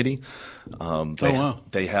society.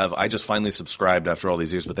 They have, I just finally subscribed after all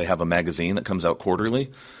these years, but they have a magazine that comes out quarterly.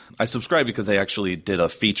 I subscribed because they actually did a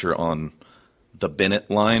feature on the Bennett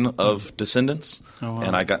line of descendants,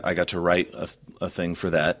 and I got to write a thing for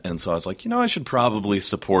that. And so I was like, I should probably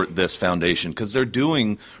support this foundation because they're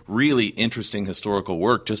doing really interesting historical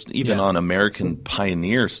work, just even on American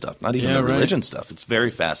pioneer stuff, not even the religion stuff. It's very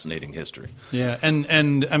fascinating history. Yeah,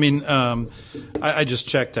 and I mean, I just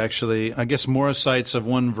checked actually. I guess Morrisites of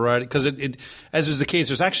one variety, because it as is the case,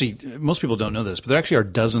 there's actually, most people don't know this, but there actually are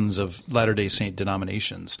dozens of Latter-day Saint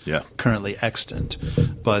denominations currently extant.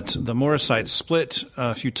 But the Morrisites split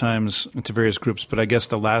a few times into various groups, but I guess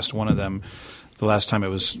the last one of them, the last time it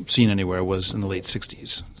was seen anywhere, was in the late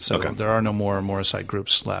 60s. So there are no more Morrisite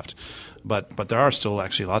groups left. But there are still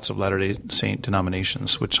actually lots of Latter-day Saint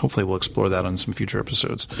denominations, which hopefully we'll explore that on some future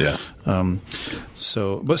episodes. Yeah.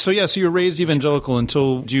 So you were raised evangelical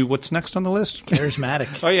until, what's next on the list?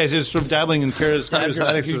 Charismatic. Oh yeah, just sort of dabbling in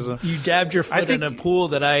charismatics. You dabbed your foot in a pool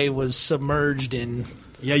that I was submerged in.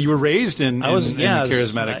 Yeah, you were raised in the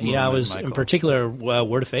charismatic movement, I was Michael. in particular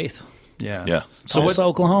Word of Faith. Yeah. Yeah. So Tulsa,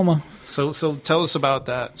 Oklahoma. So tell us about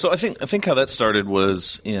that. So I think how that started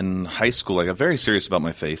was in high school. I got very serious about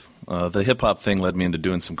my faith. The hip hop thing led me into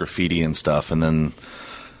doing some graffiti and stuff, and then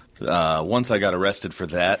once I got arrested for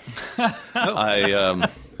that,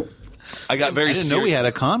 I got very. I didn't know we had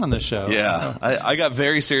a con on the show. Yeah, I got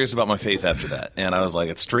very serious about my faith after that, and I was like,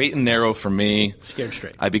 it's straight and narrow for me. Scared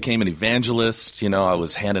straight. I became an evangelist. I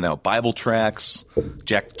was handing out Bible tracts.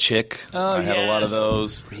 Jack Chick. I had a lot of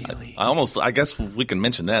those. Really? I guess we can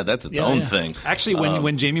mention that. That's its own thing. Actually,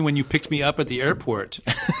 when you picked me up at the airport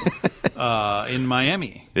in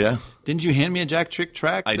Miami, Yeah. didn't you hand me a Jack Chick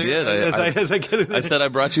tract? I there? did. As I get it. I said I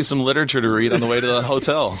brought you some literature to read on the way to the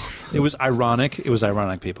hotel. It was ironic. It was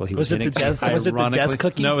ironic, people. He Was it the death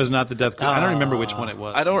cookie? No, it was not the death cookie. I don't remember which one it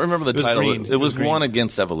was. I don't remember the was title. green. It was green. one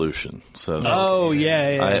against evolution. So Oh,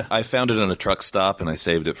 yeah. I found it in a truck stop and I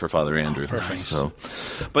saved it for Father Andrew. perfect. So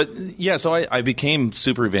I became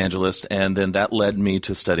super evangelist, and then that led me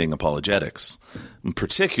to studying apologetics,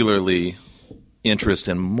 particularly interest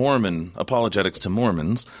in Mormon apologetics to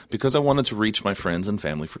Mormons, because I wanted to reach my friends and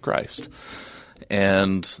family for Christ.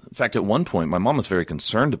 And in fact, at one point, my mom was very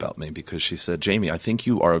concerned about me because she said, "Jamie, I think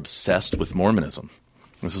you are obsessed with Mormonism."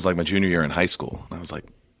 This was like my junior year in high school. And I was like,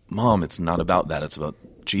 "Mom, it's not about that. It's about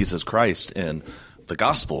Jesus Christ and the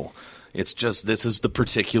gospel. It's just this is the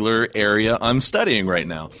particular area I'm studying right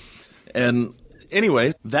now." And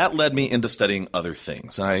anyway, that led me into studying other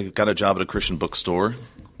things. And I got a job at a Christian bookstore,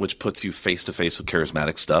 which puts you face-to-face with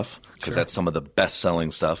charismatic stuff, because that's some of the best-selling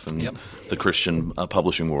stuff in the Christian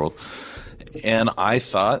publishing world. And I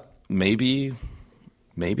thought maybe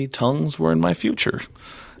tongues were in my future.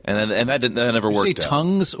 And that never worked Say out.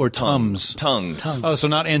 tongues or tums? Tongues. Oh, so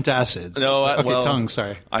not antacids. No, tongues,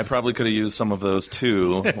 sorry. I probably could have used some of those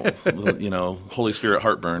too. Holy Spirit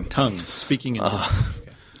heartburn. Tongues, speaking in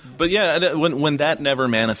But yeah, when that never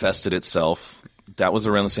manifested itself, that was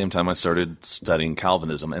around the same time I started studying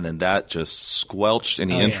Calvinism, and then that just squelched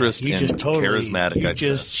any interest in charismatic. You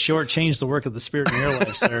just shortchanged the work of the Spirit in your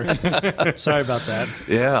life, sir. Sorry about that.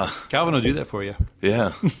 Yeah. Calvin will do that for you.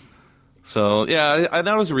 Yeah. So yeah,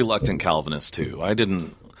 I was a reluctant Calvinist too. I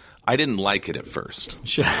didn't like it at first.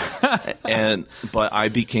 Sure. But I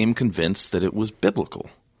became convinced that it was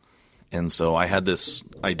biblical. And so I had this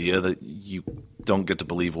idea that you don't get to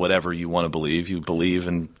believe whatever you want to believe. You believe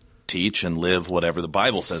and teach and live whatever the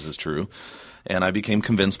Bible says is true. And I became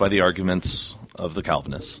convinced by the arguments of the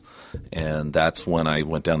Calvinists. And that's when I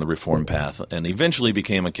went down the Reformed path and eventually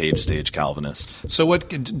became a cage stage Calvinist. So what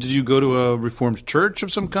did you go to a Reformed church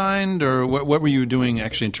of some kind, or what were you doing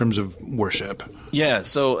actually in terms of worship? Yeah,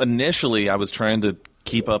 so initially I was trying to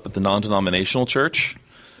keep up at the non-denominational church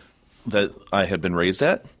that I had been raised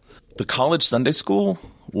at. The college Sunday school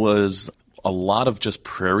was a lot of just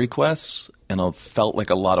prayer requests, and it felt like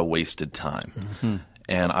a lot of wasted time. Mm-hmm.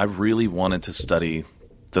 And I really wanted to study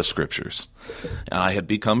the scriptures. And I had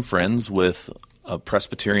become friends with a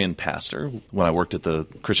Presbyterian pastor when I worked at the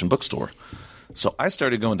Christian bookstore. So I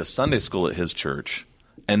started going to Sunday school at his church,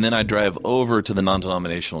 and then I'd drive over to the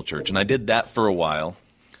non-denominational church. And I did that for a while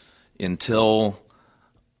until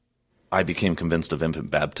I became convinced of infant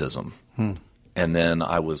baptism. And then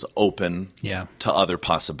I was open to other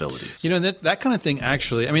possibilities. That kind of thing,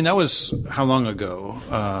 actually, I mean, that was how long ago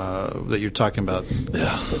that you're talking about?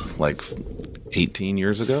 Yeah, like 18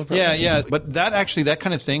 years ago? Probably. Yeah. But that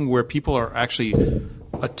kind of thing where people are actually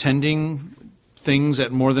attending things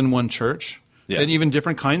at more than one church, and even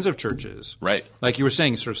different kinds of churches. Right. Like you were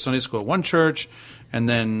saying, sort of Sunday school at one church, and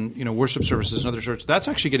then, worship services in another church. That's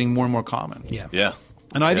actually getting more and more common. Yeah.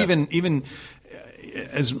 And I've even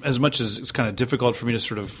as much as it's kind of difficult for me to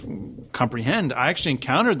sort of comprehend, I actually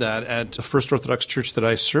encountered that at the First Orthodox Church that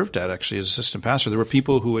I served at, actually, as assistant pastor. There were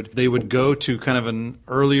people who would go to kind of an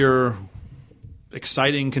earlier,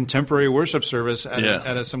 exciting contemporary worship service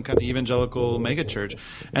at some kind of evangelical megachurch,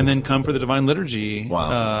 and then come for the Divine Liturgy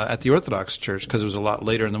at the Orthodox Church, because it was a lot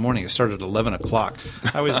later in the morning. It started at 11 o'clock.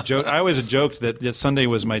 I always joked that Sunday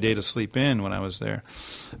was my day to sleep in when I was there.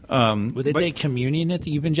 Would they take communion at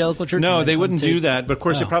the evangelical church? No, they wouldn't do that. But of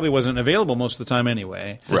course, it probably wasn't available most of the time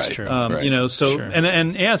anyway. That's true.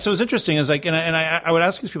 So it's interesting. It's like, and I would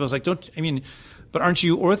ask these people, I was like, but aren't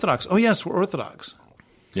you Orthodox? Oh, yes, we're Orthodox.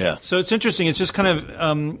 Yeah. So it's interesting. It's just kind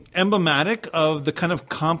of emblematic of the kind of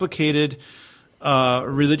complicated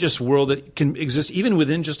religious world that can exist even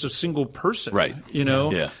within just a single person. Right.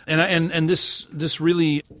 Yeah. And this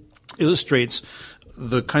really illustrates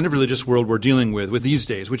the kind of religious world we're dealing with these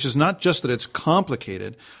days, which is not just that it's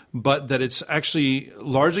complicated, but that it's actually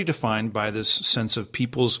largely defined by this sense of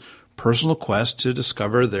people's personal quest to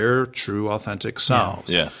discover their true, authentic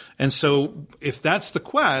selves. Yeah. And so if that's the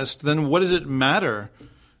quest, then what does it matter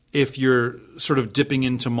if you're sort of dipping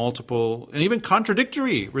into multiple and even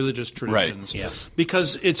contradictory religious traditions? Yeah.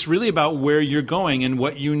 Because it's really about where you're going and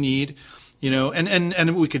what you need.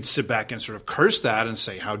 And we could sit back and sort of curse that and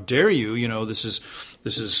say, how dare you, this is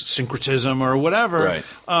syncretism or whatever. Right.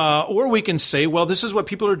 Or we can say, well, this is what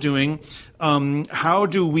people are doing. How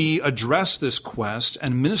do we address this quest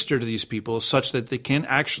and minister to these people such that they can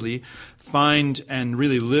actually find and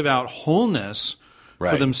really live out wholeness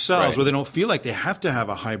for themselves, where they don't feel like they have to have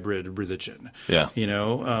a hybrid religion. Yeah.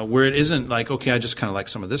 Where it isn't like, okay, I just kind of like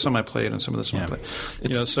some of this on my plate and some of this on my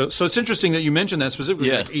plate. So it's interesting that you mentioned that specifically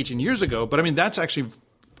like 18 years ago. But I mean, that's actually,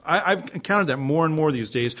 I've encountered that more and more these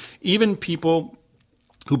days. Even people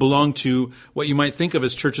who belong to what you might think of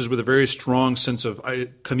as churches with a very strong sense of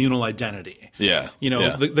communal identity. Yeah.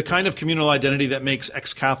 The kind of communal identity that makes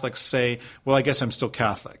ex-Catholics say, well, I guess I'm still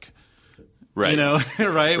Catholic. Right.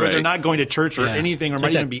 Where they're not going to church or anything, or it's might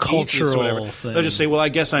like even be cultural atheist or whatever. thing. They'll just say, "Well, I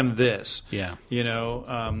guess I'm this." Yeah.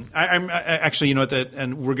 I'm actually,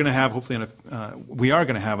 and we're going to have hopefully we are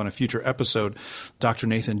going to have on a future episode, Dr.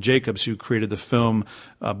 Nathan Jacobs, who created the film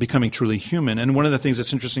Becoming Truly Human. And one of the things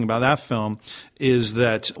that's interesting about that film is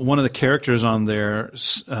that one of the characters on there,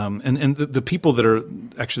 and the people that are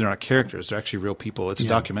actually, they're not characters; they're actually real people. It's a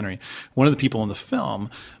documentary. One of the people in the film,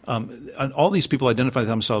 all these people identify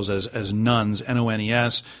themselves as nuns,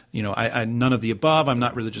 N-O-N-E-S. I none of the above. I'm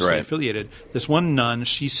not religiously affiliated. This one nun,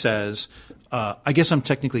 she says, I guess I'm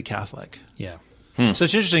technically Catholic. Yeah. So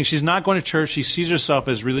it's interesting. She's not going to church. She sees herself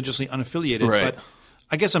as religiously unaffiliated, Right. but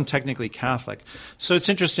I guess I'm technically Catholic. So it's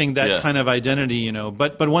interesting that kind of identity,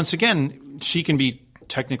 But once again, she can be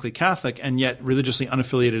technically Catholic and yet religiously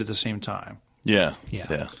unaffiliated at the same time. Yeah.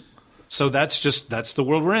 So that's the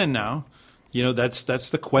world we're in now. That's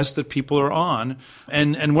the quest that people are on.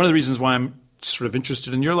 And one of the reasons why I'm sort of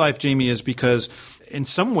interested in your life, Jamie, is because in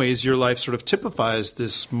some ways your life sort of typifies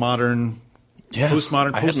this modern,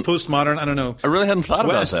 postmodern, I don't know. I really hadn't thought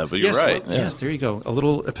West. about that, but you're right. Well, yes, there you go. A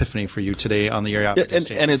little epiphany for you today on the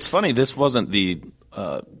Areopagus. And it's funny, this wasn't the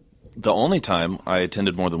only time I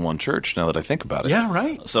attended more than one church, now that I think about it. Yeah,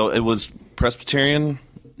 right. So it was Presbyterian,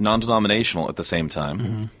 non-denominational at the same time.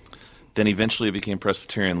 Mm-hmm. Then eventually it became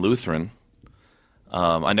Presbyterian Lutheran.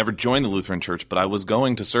 I never joined the Lutheran church, but I was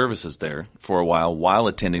going to services there for a while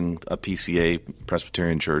attending a PCA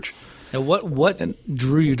Presbyterian church. Now, what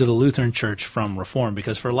drew you to the Lutheran church from Reformed?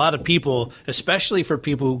 Because for a lot of people, especially for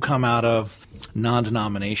people who come out of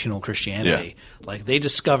non-denominational Christianity, like they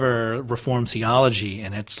discover Reformed theology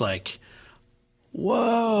and it's like,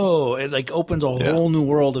 whoa, it like opens a whole new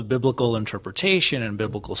world of biblical interpretation and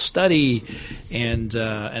biblical study. And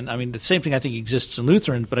I mean, the same thing I think exists in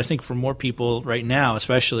Lutheran, but I think for more people right now,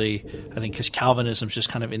 especially, I think because Calvinism's just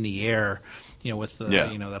kind of in the air, with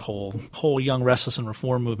that whole young, restless, and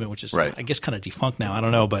reform movement, which is, I guess, kind of defunct now. I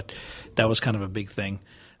don't know, but that was kind of a big thing.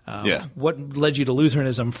 What led you to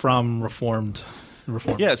Lutheranism from Reformed?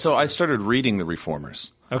 Yeah, so I started reading the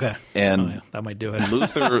Reformers. Okay. And that might do it.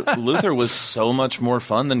 Luther was so much more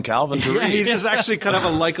fun than Calvin to read. He's just actually kind of a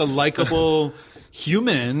likable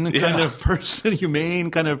human kind of person, humane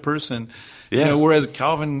kind of person. Yeah. Whereas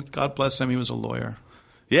Calvin, God bless him, he was a lawyer.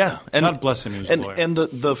 Yeah. And God bless him, he was a lawyer. And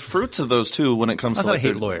the fruits of those two, when it comes to I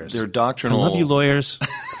hate lawyers. Their doctrinal. I love you, lawyers.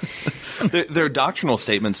 Their doctrinal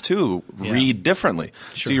statements too read differently.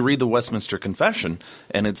 Sure. So you read the Westminster Confession,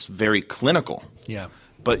 and it's very clinical. Yeah.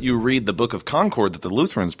 But you read the Book of Concord that the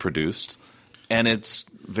Lutherans produced, and it's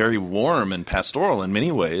very warm and pastoral in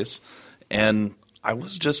many ways. And I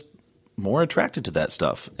was just more attracted to that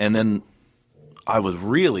stuff. And then I was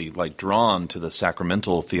really drawn to the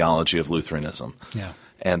sacramental theology of Lutheranism. Yeah.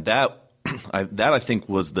 And that I think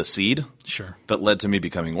was the seed that led to me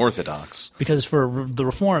becoming Orthodox. Because for the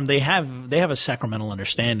Reformed, they have a sacramental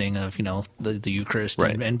understanding of the Eucharist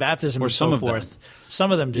and baptism and so forth.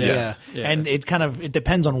 Some of them do, yeah. And it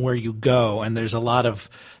depends on where you go, and there's a lot of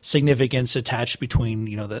significance attached between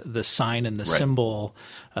the sign and the symbol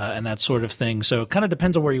and that sort of thing. So it kind of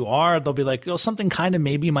depends on where you are. They'll be like, something kind of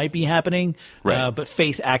maybe might be happening, but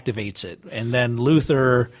faith activates it. And then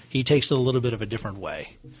Luther, he takes it a little bit of a different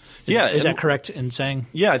way. Is that correct in saying?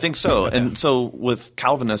 Yeah, I think so. Okay. And so with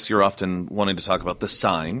Calvinists, you're often wanting to talk about the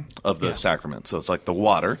sign of the sacrament. So it's like the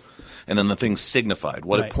water, and then the thing signified,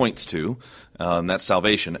 what it points to, that's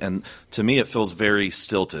salvation. And to me, it feels very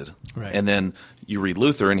stilted. Right. And then you read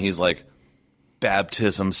Luther, and he's like,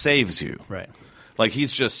 baptism saves you. Right. Like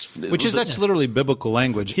he's just... That's literally biblical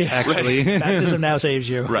language, actually. Right. Baptism now saves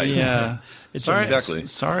you. Right. Yeah. Exactly.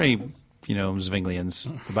 Sorry,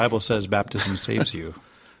 Zwinglians. The Bible says baptism saves you.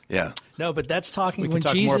 Yeah. No, but that's talking can when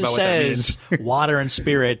talk more Jesus about what that says water and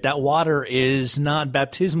spirit. That water is not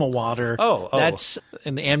baptismal water. Oh. That's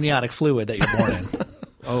in the amniotic fluid that you're born in.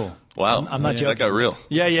 Oh. Wow. I'm not joking. That got real.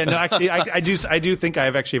 Yeah. No, actually, I do think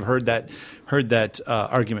I've actually heard that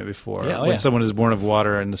argument before. Yeah, when someone is born of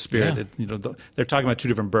water and the Spirit, Yeah. they're talking about two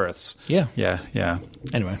different births. Yeah. Yeah.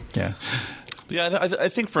 Anyway. Yeah. Yeah, I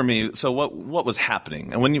think for me, so what was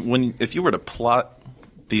happening, and if you were to plot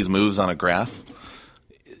these moves on a graph,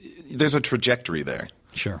 there's a trajectory there.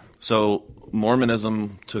 Sure. So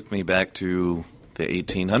Mormonism took me back to the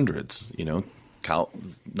 1800s.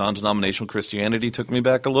 Non-denominational Christianity took me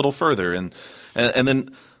back a little further, and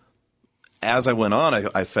then as I went on,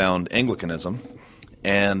 I found Anglicanism,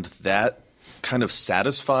 and that kind of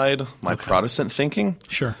satisfied my Protestant thinking.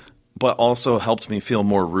 Sure. But also helped me feel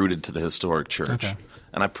more rooted to the historic church. Okay.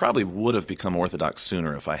 And I probably would have become Orthodox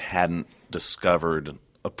sooner if I hadn't discovered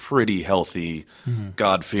a pretty healthy,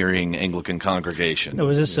 God-fearing Anglican congregation.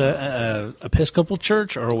 Was this a Episcopal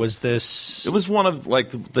church, or was this? It was one of,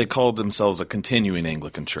 they called themselves a continuing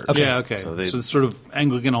Anglican church. Okay. Yeah, okay. So it's sort of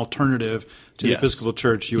Anglican alternative to the Yes. Episcopal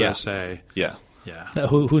Church USA. Yeah. Yeah.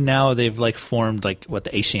 Who now they've formed the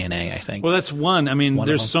ACNA, I think. Well, that's one. I mean, One of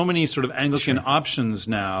there's them. so many sort of Anglican options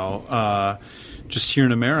now, just here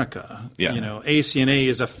in America. Yeah. ACNA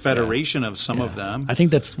is a federation of some of them. I think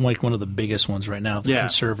that's one of the biggest ones right now. The Yeah.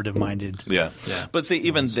 conservative-minded. Yeah. Yeah. But see,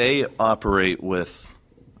 even they operate with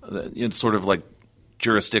it's sort of like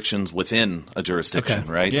jurisdictions within a jurisdiction,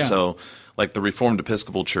 Okay. right? Yeah. So, like the Reformed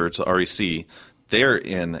Episcopal Church, the REC, they're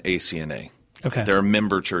in ACNA. Okay. They're a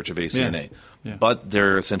member church of ACNA, Yeah. but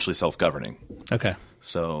they're essentially self-governing. Okay.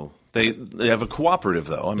 So they have a cooperative,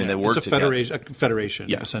 though. I mean, they work it's a together. federation,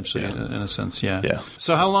 Yeah. essentially, Yeah. in a sense. Yeah. Yeah.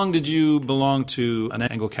 So, how long did you belong to an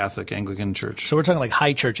Anglo-Catholic Anglican church? So we're talking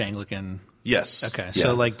high church Anglican. Yes. Okay. Yeah.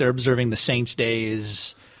 So they're observing the saints'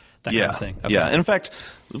 days, that kind of thing. Okay. Yeah. In fact,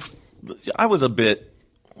 I was a bit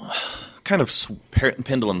kind of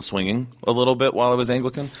pendulum swinging a little bit while I was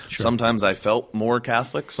Anglican. Sure. Sometimes I felt more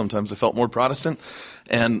Catholic. Sometimes I felt more Protestant.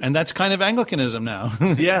 And And that's kind of Anglicanism now.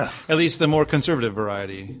 yeah, At least the more conservative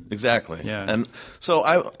variety. exactly. Yeah. And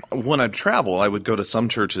so when I'd travel, I would go to some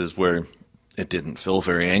churches where it didn't feel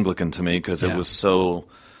very Anglican to me because Yeah. it was so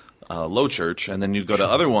low church. And then you'd go to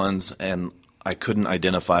other ones and I couldn't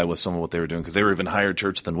identify with some of what they were doing because they were even higher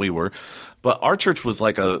church than we were. But our church was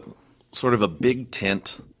like a sort of a big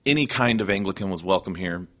tent. Any kind of Anglican was welcome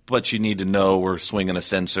here, but you need to know we're swinging a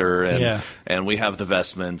censer and we have the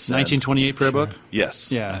vestments. 1928 prayer book?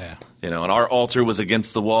 Yes. Yeah. Oh, And our altar was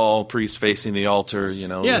against the wall, priest facing the altar,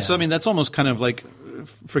 Yeah, so I mean, that's almost kind of like,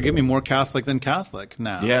 forgive me, more Catholic than Catholic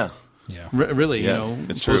now. Yeah. Yeah. Really, Yeah,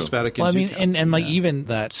 it's true. post-Vatican Well, I II mean, Catholic. and even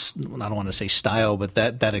that, I don't want to say style, but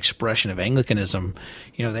that expression of Anglicanism,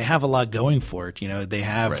 they have a lot going for it. They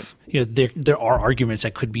have, there are arguments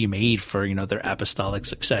that could be made for, their apostolic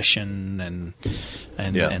succession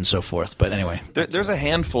and so forth. But anyway. There's a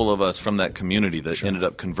handful of us from that community that ended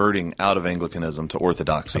up converting out of Anglicanism to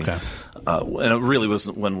Orthodoxy. Okay. And it really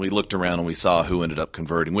was when we looked around and we saw who ended up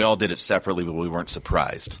converting. We all did it separately, but we weren't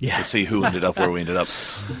surprised to see who ended up where we ended up.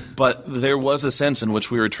 But there was a sense in which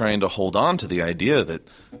we were trying to hold on to the idea that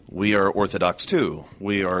we are Orthodox too.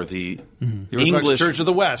 We are the The Orthodox English Church of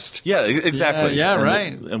the West. Yeah, exactly. Yeah, And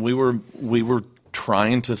right. And we were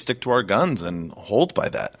trying to stick to our guns and hold by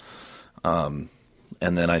that. And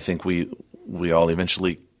then I think we all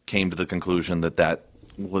eventually came to the conclusion that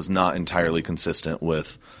was not entirely consistent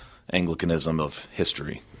with Anglicanism of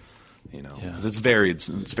history. 'Cause it's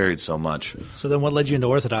varied so much. So then what led you into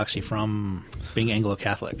Orthodoxy from being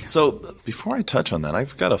Anglo-Catholic? So before I touch on that,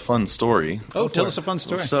 I've got a fun story. Oh, tell us a fun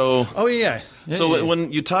story. So yeah.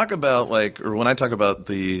 When you talk about when I talk about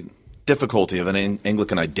the difficulty of an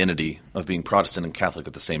Anglican identity of being Protestant and Catholic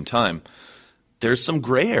at the same time, there's some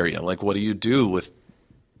gray area. Like, what do you do with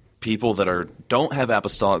people that don't have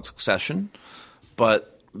apostolic succession,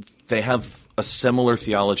 but they have a similar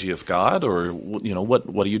theology of God, or what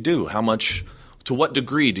do you do? To what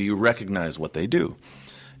degree do you recognize what they do?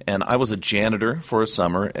 And I was a janitor for a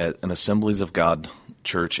summer at an Assemblies of God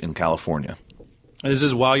church in California. And this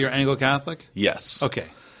is while you're Anglo-Catholic? Yes. Okay.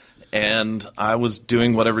 And I was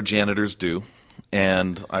doing whatever janitors do,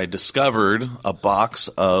 and I discovered a box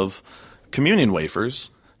of communion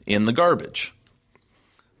wafers in the garbage.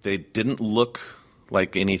 They didn't look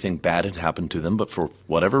like anything bad had happened to them, but for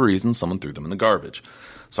whatever reason, someone threw them in the garbage.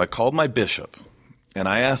 So I called my bishop, and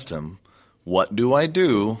I asked him, what do I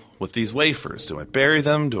do with these wafers? Do I bury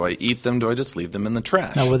them? Do I eat them? Do I just leave them in the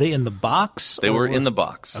trash? Now, were they in the box? They were in the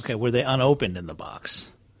box. Okay, were they unopened in the box?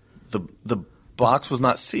 The box was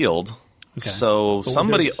not sealed, So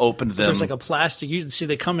somebody opened them. There's like a plastic. You can see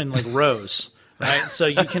they come in like rows, right? So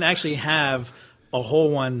you can actually have a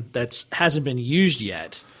whole one that hasn't been used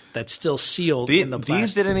yet. That's still sealed in the plastic.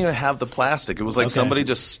 These didn't even have the plastic. It was like somebody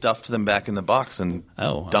just stuffed them back in the box and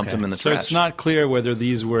dumped them in the trash. So it's not clear whether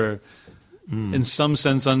these were, in some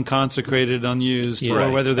sense, unconsecrated, unused,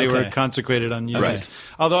 or whether they were consecrated, unused. Right.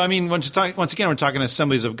 Although, I mean, once again, we're talking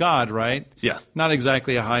Assemblies of God, right? Yeah. Not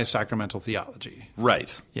exactly a high sacramental theology.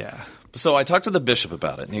 Right. Yeah. So I talked to the bishop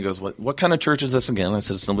about it, and he goes, what kind of church is this again? I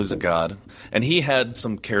said, Assemblies of God. And he had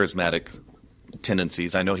some charismatic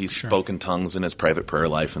tendencies. I know he spoke in tongues in his private prayer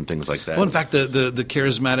life and things like that. Well, in fact, the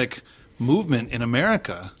charismatic movement in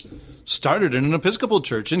America started in an Episcopal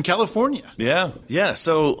church in California. Yeah. Yeah.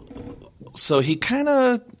 So he kind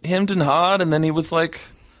of hemmed and hawed, and then he was like,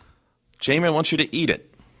 Jamie, I want you to eat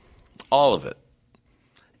it. All of it.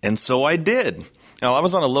 And so I did. Now, I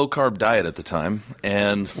was on a low-carb diet at the time,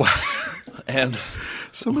 and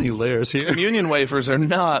so many layers here. Communion wafers are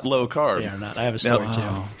not low-carb. They are not. I have a story,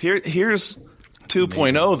 too. Here's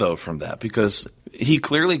 2.0, though, from that, because he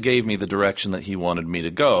clearly gave me the direction that he wanted me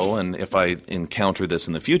to go, and if I encounter this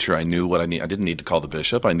in the future, I knew what I need. I didn't need to call the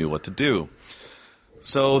bishop. I knew what to do.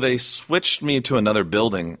 So they switched me to another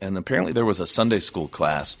building, and apparently there was a Sunday school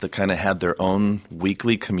class that kind of had their own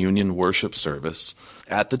weekly communion worship service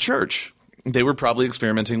at the church. They were probably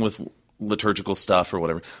experimenting with liturgical stuff or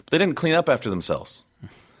whatever, but they didn't clean up after themselves.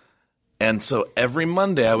 And so every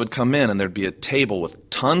Monday I would come in and there'd be a table with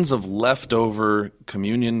tons of leftover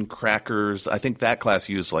communion crackers. I think that class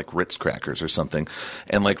used like Ritz crackers or something,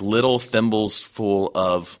 and like little thimbles full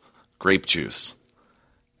of grape juice.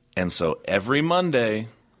 And so every Monday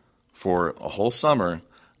for a whole summer,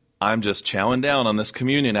 I'm just chowing down on this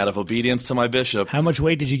communion out of obedience to my bishop. How much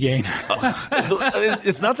weight did you gain?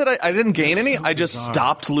 It's not that I didn't gain any. I just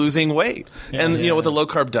stopped losing weight. And, with a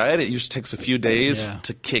low-carb diet, it usually takes a few days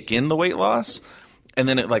to kick in the weight loss. And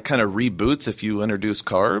then it, like, kind of reboots if you introduce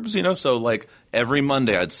carbs, So, like, every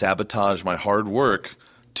Monday I'd sabotage my hard work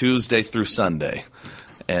Tuesday through Sunday.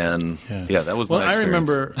 And, that was my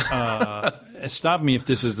experience. I remember stop me if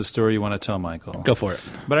this is the story you want to tell, Michael. Go for it.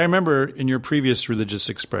 But I remember in your previous religious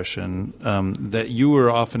expression that you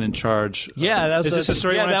were often in charge. Is this the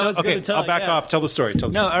story you want to tell? Okay, I'll back off. Tell the story.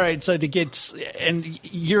 All right. So to get and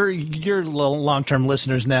you're long-term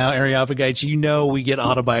listeners now, Areopagites. We get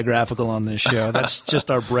autobiographical on this show. That's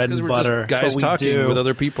just our bread and butter. Guys talking with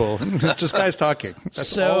other people. It's just guys talking.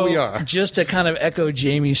 That's all we are. Just to kind of echo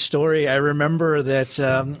Jamie's story, I remember that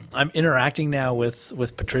I'm interacting now with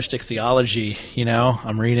patristic theology.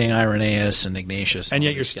 I'm reading Irenaeus and Ignatius. And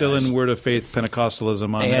yet you're still in Word of Faith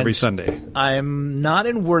Pentecostalism on every Sunday. I'm not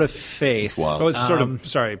in Word of Faith. Wow. Oh, it's sort of,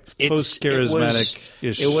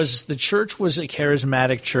 post-charismatic-ish. The church was a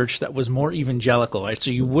charismatic church that was more evangelical, right?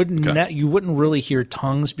 So you wouldn't really hear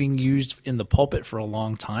tongues being used in the pulpit for a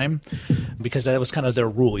long time because that was kind of their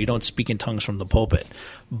rule. You don't speak in tongues from the pulpit.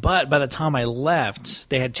 But by the time I left,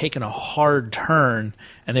 they had taken a hard turn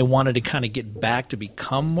and they wanted to kind of get back to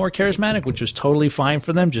become more charismatic, which was totally fine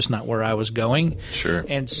for them, just not where I was going. Sure.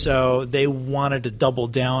 And so they wanted to double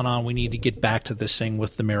down on we need to get back to this thing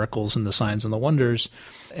with the miracles and the signs and the wonders.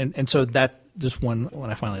 And so that just when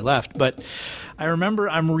I finally left. But I remember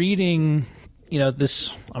I'm reading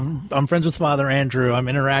this. I'm friends with Father Andrew. I'm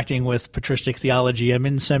interacting with patristic theology. I'm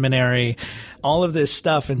in seminary, all of this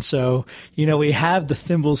stuff. And so, we have the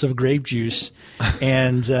thimbles of grape juice,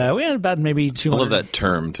 and we had about maybe 200. I love that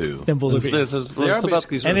term too. Thimbles of grape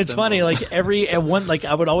juice. And it's funny, like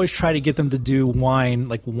I would always try to get them to do wine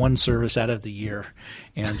like one service out of the year,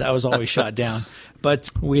 and I was always shot down. But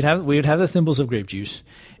we would have the thimbles of grape juice,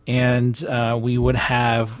 and we would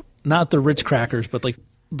have not the Ritz crackers, but like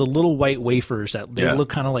the little white wafers that they look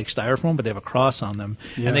kind of like styrofoam, but they have a cross on them.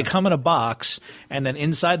 Yeah. And they come in a box, and then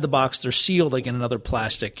inside the box they're sealed like in another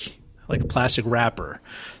plastic, like a plastic wrapper.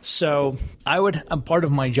 So part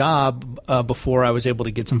of my job before I was able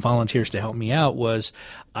to get some volunteers to help me out was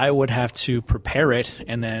I would have to prepare it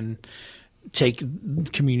and then take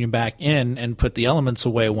communion back in and put the elements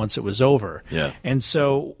away once it was over. Yeah. And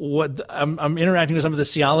so I'm interacting with some of the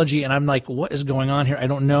theology, and I'm like, what is going on here? I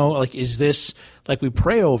don't know. Like, is this like we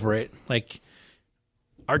pray over it? Like,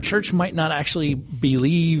 our church might not actually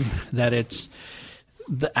believe that it's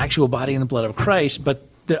the actual body and the blood of Christ, but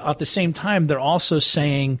at the same time, they're also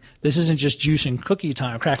saying this isn't just juice and cookie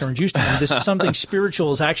time, cracker and juice time. This is something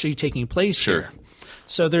spiritual is actually taking place here.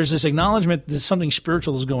 So there's this acknowledgement that something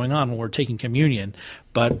spiritual is going on when we're taking communion,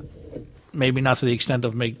 but maybe not to the extent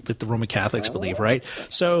of that the Roman Catholics believe, right?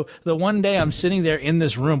 So the one day I'm sitting there in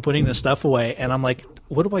this room putting this stuff away, and I'm like,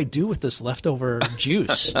 what do I do with this leftover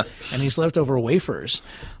juice and these leftover wafers?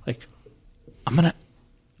 Like, I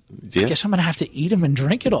guess I'm going to have to eat them and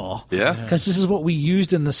drink it all. Yeah. Because this is what we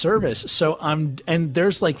used in the service. So and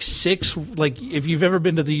there's like 6, like if you've ever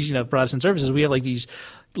been to these, Protestant services, we have like these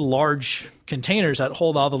large containers that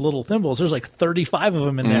hold all the little thimbles. There's like 35 of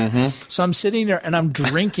them in there. Mm-hmm. So I'm sitting there and I'm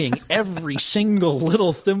drinking every single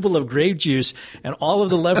little thimble of grape juice and all of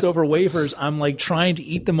the leftover wafers. I'm like trying to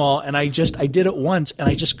eat them all. And I did it once and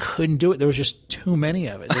I just couldn't do it. There was just too many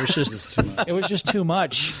of it. There was just, it was just too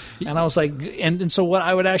much. And I was like, and so what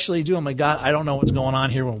I would actually do, I'm like, God, I don't know what's going on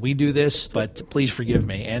here when we do this, but please forgive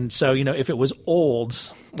me. And so, if it was old,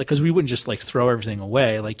 because we wouldn't just like throw everything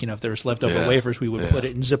away. Like, if there was leftover wafers, we would put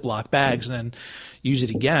it in Ziploc bags and then use it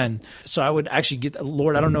again. So I would actually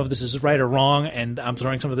Lord, I don't know if this is right or wrong, and I'm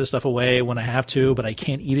throwing some of this stuff away when I have to, but I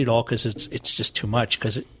can't eat it all because it's just too much,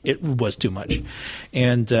 because it was too much.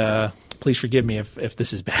 And please forgive me if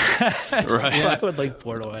this is bad. Right. So I would like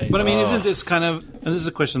pour it away. But I mean, isn't this kind of, and this is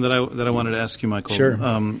a question that I wanted to ask you, Michael. Sure.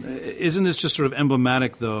 Isn't this just sort of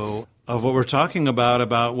emblematic, though, of what we're talking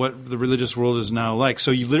about what the religious world is now like?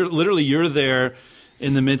 So you literally you're there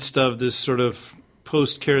in the midst of this sort of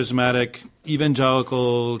post-charismatic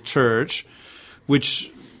evangelical church,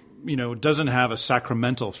 which doesn't have a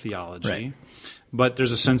sacramental theology. Right. But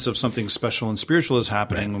there's a sense of something special and spiritual is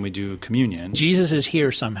happening when we do communion. Jesus is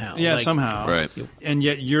here somehow. Yeah, somehow. Right. And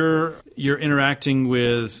yet you're interacting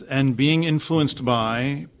with and being influenced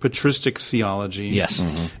by patristic theology. Yes.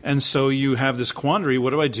 Mm-hmm. And so you have this quandary: what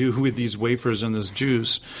do I do with these wafers and this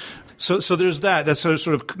juice? So there's that. That's a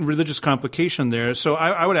sort of religious complication there. So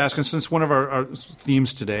I would ask, and since one of our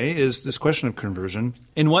themes today is this question of conversion,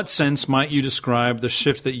 in what sense might you describe the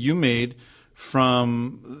shift that you made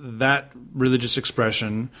from that religious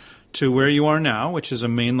expression to where you are now, which is a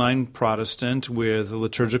mainline Protestant with a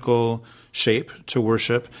liturgical shape to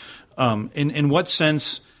worship? In what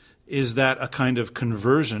sense is that a kind of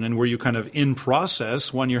conversion, and were you kind of in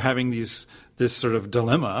process when you're having this sort of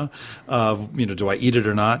dilemma of, do I eat it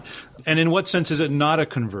or not? And in what sense is it not a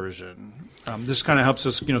conversion? This kind of helps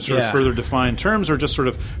us, sort of further define terms, or just sort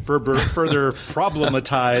of further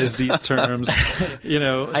problematize these terms.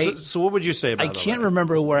 So what would you say about that? I can't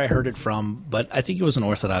remember where I heard it from, but I think it was an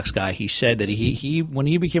Orthodox guy. He said that he when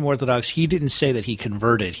he became Orthodox, he didn't say that he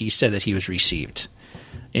converted. He said that he was received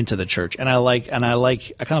into the church, and I kind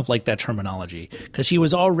of like that terminology, because he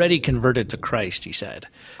was already converted to Christ. He said,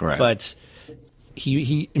 right, but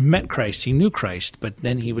he met Christ, he knew Christ, but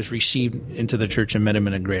then he was received into the church and met him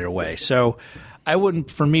in a greater way. So I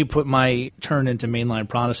wouldn't, for me, put my turn into mainline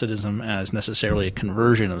Protestantism as necessarily a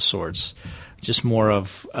conversion of sorts, just more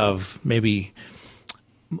of maybe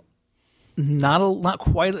not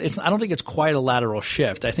quite. I don't think it's quite a lateral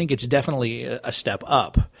shift. I think it's definitely a step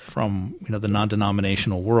up from the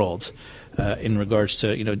non-denominational world in regards to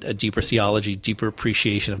a deeper theology, deeper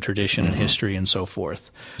appreciation of tradition and history and so forth.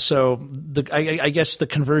 So I guess the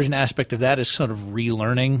conversion aspect of that is sort of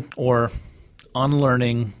relearning or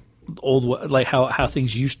unlearning old, like how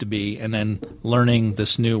things used to be, and then learning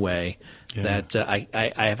this new way that I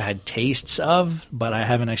have had tastes of, but I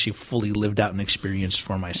haven't actually fully lived out and experienced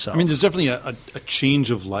for myself. I mean, there's definitely a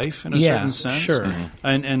change of life in a certain sense. Sure.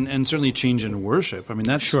 And certainly a change in worship. I mean,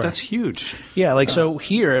 that's huge. Yeah, so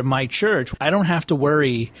here at my church, I don't have to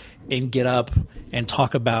worry and get up and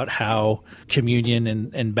talk about how communion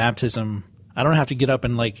and baptism, I don't have to get up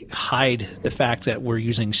and hide the fact that we're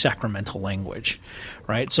using sacramental language,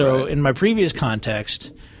 right? So in my previous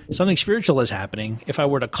context, something spiritual is happening. If I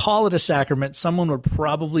were to call it a sacrament, someone would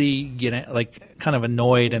probably get kind of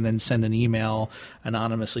annoyed and then send an email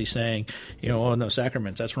anonymously saying, oh, no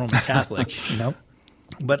sacraments, that's Roman Catholic,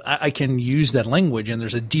 But I can use that language, and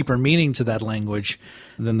there's a deeper meaning to that language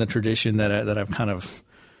than the tradition that I've kind of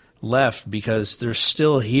left, because they're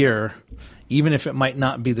still here, even if it might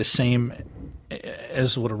not be the same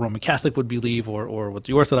as what a Roman Catholic would believe, or what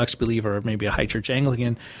the Orthodox believe, or maybe a High Church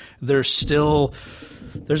Anglican.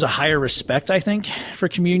 There's a higher respect, I think, for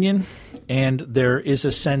communion, and there is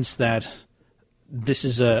a sense that this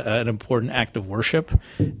is an important act of worship,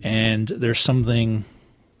 and there's something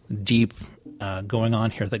deep going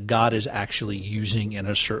on here that God is actually using in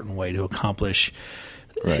a certain way to accomplish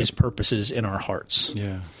His purposes in our hearts.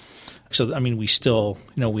 Yeah. So, I mean, we still,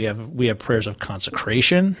 we have prayers of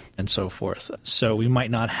consecration and so forth. So we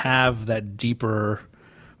might not have that deeper,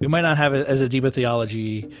 we might not have it as a deeper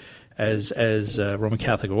theology as Roman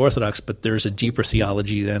Catholic or Orthodox, but there's a deeper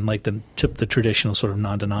theology than the traditional sort of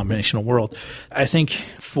non-denominational world. I think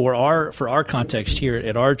for our context here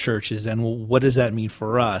at our church is then, well, what does that mean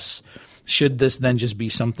for us? should this then just be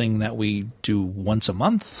something that we do once a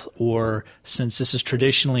month? Or since this is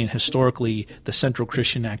traditionally and historically the central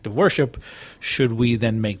Christian act of worship, should we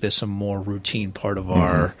then make this a more routine part of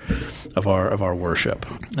our worship?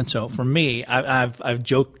 And so for me, I've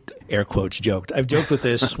joked, air quotes joked. I've joked with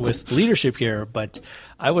this with leadership here, but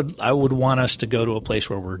I would want us to go to a place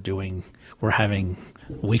where we're having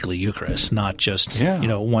weekly Eucharist, not just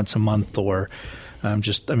once a month or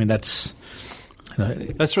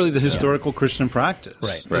that's really the historical Christian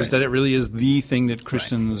practice, right? Is that it really is the thing that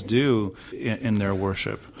Christians do in their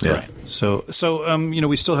worship. Yeah. Right. So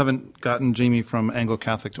we still haven't gotten Jamie from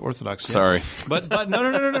Anglo-Catholic to Orthodox yet. Sorry, but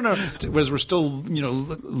no. We're still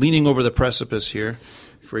leaning over the precipice here.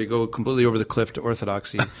 Before you go completely over the cliff to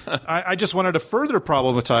orthodoxy. I just wanted to further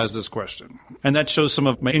problematize this question. And that shows some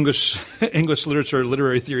of my English literature,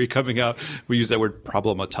 literary theory coming out. We use that word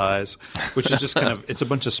problematize, which is just it's a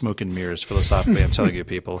bunch of smoke and mirrors philosophically, I'm telling you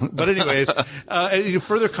people. But anyways, you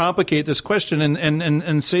further complicate this question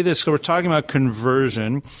and say this. So we're talking about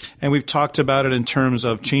conversion, and we've talked about it in terms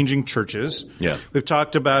of changing churches. Yeah. We've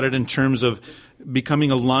talked about it in terms of becoming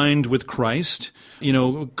aligned with Christ,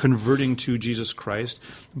 converting to Jesus Christ.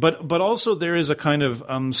 But also there is a kind of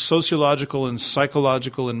sociological and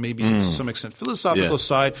psychological and maybe to some extent philosophical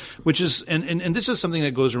side, which is, and this is something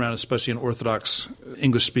that goes around especially in Orthodox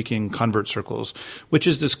English-speaking convert circles, which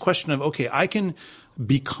is this question of, okay, I can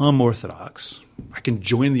become Orthodox. I can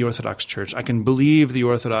join the Orthodox Church. I can believe the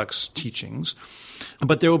Orthodox teachings.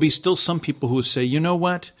 But there will be still some people who will say, you know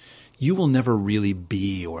what? You will never really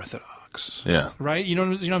be Orthodox. Yeah. Right? You know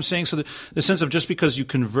what I'm saying? So the sense of just because you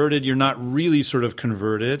converted, you're not really sort of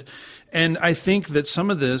converted. And I think that some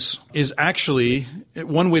of this is actually,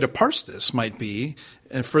 one way to parse this might be,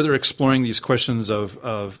 and further exploring these questions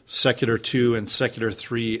of secular 2 and secular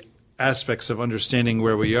 3 aspects of understanding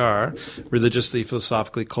where we are, religiously,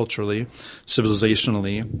 philosophically, culturally,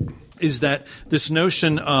 civilizationally, is that this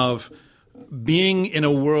notion of being in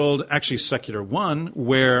a world, actually secular 1,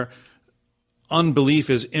 where unbelief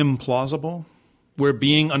is implausible, where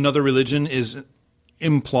being another religion is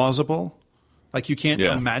implausible, like you can't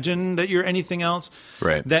imagine that you're anything else.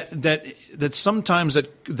 Right. That sometimes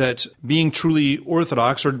that being truly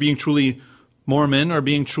Orthodox or being truly Mormon or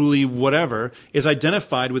being truly whatever is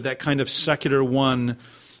identified with that kind of secular 1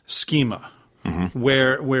 schema,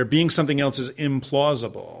 where being something else is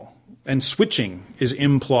implausible and switching is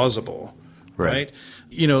implausible. Right?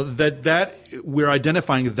 That we're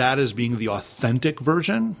identifying that as being the authentic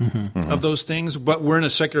version of those things. But we're in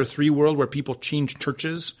a secular 3 world where people change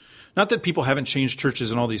churches. Not that people haven't changed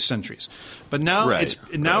churches in all these centuries, but now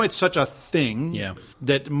it's such a thing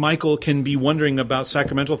that Michael can be wondering about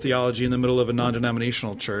sacramental theology in the middle of a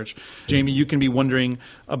non-denominational church. Jamie, you can be wondering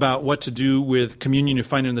about what to do with communion you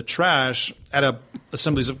find in the trash at a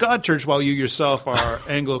Assemblies of God church while you yourself are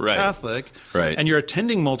Anglo-Catholic, right. And you're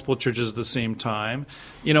attending multiple churches at the same time.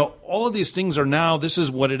 All of these things are now, this is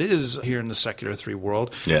what it is here in the secular 3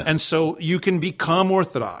 world. Yeah. And so you can become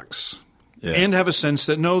Orthodox. Yeah. And have a sense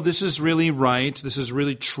that, no, this is really right, this is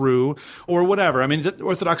really true, or whatever. I mean,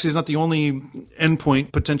 Orthodoxy is not the only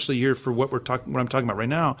endpoint potentially here for what I'm talking about right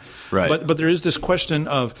now. Right. But there is this question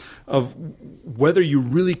of whether you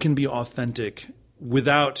really can be authentic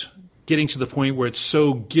without getting to the point where it's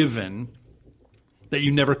so given that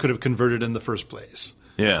you never could have converted in the first place.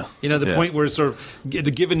 Yeah. The point where it's sort of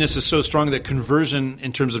the givenness is so strong that conversion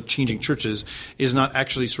in terms of changing churches is not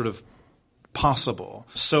actually sort of possible.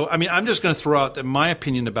 So, I mean, I'm just going to throw out my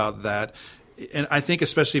opinion about that. And I think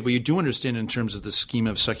especially if you do understand in terms of the scheme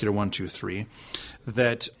of secular 1, 2, 3,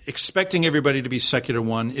 that expecting everybody to be secular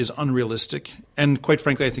 1 is unrealistic. And quite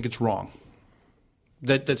frankly, I think it's wrong.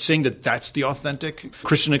 That saying that that's the authentic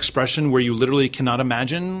Christian expression where you literally cannot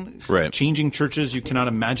imagine changing churches, you cannot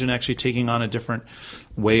imagine actually taking on a different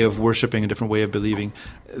way of worshiping, a different way of believing,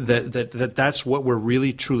 that's what we're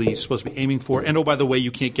really truly supposed to be aiming for. And oh, by the way, you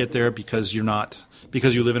can't get there because you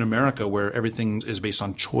live in America where everything is based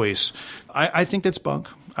on choice. I think that's bunk.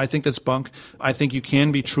 I think you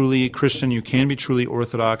can be truly Christian, you can be truly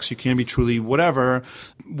Orthodox, you can be truly whatever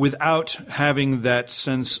without having that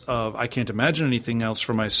sense of I can't imagine anything else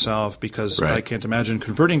for myself because I can't imagine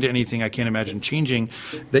converting to anything, I can't imagine changing,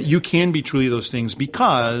 that you can be truly those things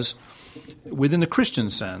because within the Christian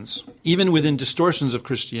sense, even within distortions of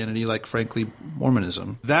Christianity, like frankly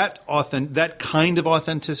Mormonism, that kind of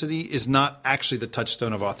authenticity is not actually the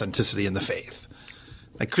touchstone of authenticity in the faith.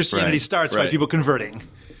 Like Christianity starts by people converting,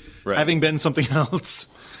 having been something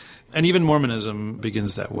else. And even Mormonism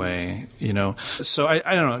begins that way, So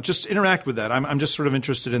I don't know. Just interact with that. I'm just sort of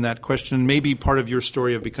interested in that question. Maybe part of your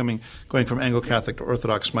story of going from Anglo-Catholic to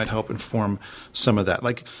Orthodox might help inform some of that.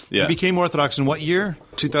 Like, you became Orthodox in what year?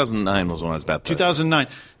 2009 was when I was baptized. 2009.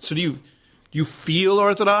 So do you feel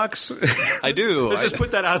Orthodox? I do. Let's just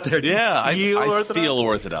put that out there. I feel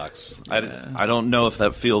Orthodox. I don't know if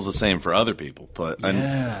that feels the same for other people, but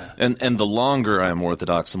and the longer I'm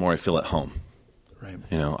Orthodox, the more I feel at home.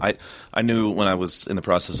 Right. I knew when I was in the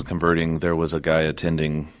process of converting, there was a guy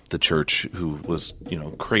attending the church who was,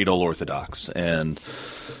 cradle Orthodox. And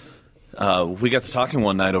we got to talking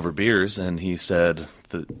one night over beers, and he said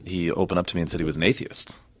that he opened up to me and said he was an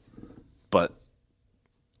atheist. But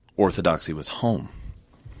Orthodoxy was home.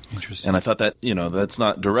 Interesting. And I thought that, that's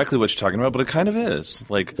not directly what you're talking about, but it kind of is.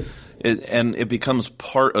 It becomes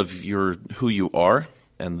part of who you are,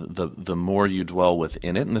 and the more you dwell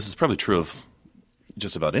within it, and this is probably true of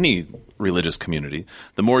just about any religious community,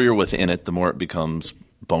 the more you're within it, the more it becomes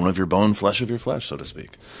bone of your bone, flesh of your flesh, so to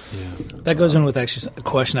speak. Yeah. That goes in with actually a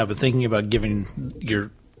question I've been thinking about, given your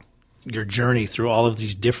journey through all of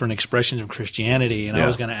these different expressions of Christianity, and I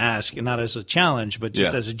was going to ask, and not as a challenge, but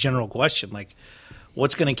just as a general question, like,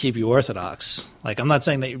 what's going to keep you Orthodox? Like, I'm not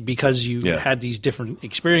saying that because you had these different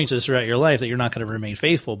experiences throughout your life that you're not going to remain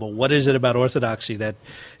faithful, but what is it about Orthodoxy that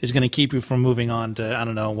is going to keep you from moving on to, I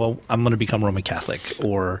don't know, well, I'm going to become Roman Catholic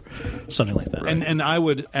or something like that? Right. And I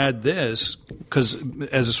would add this, because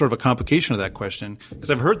as a sort of a complication of that question, because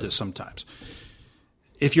I've heard this sometimes.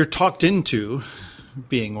 If you're talked into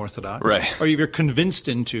being Orthodox, right, or if you're convinced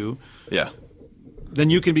into, then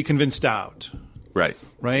you can be convinced out.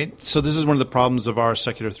 Right? So this is one of the problems of our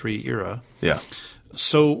Secular 3 era. Yeah.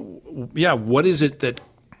 So, what is it that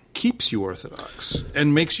keeps you Orthodox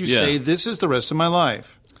and makes you say, this is the rest of my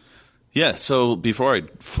life? Yeah, so before I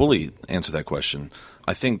fully answer that question,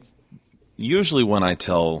 I think usually when I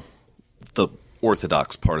tell the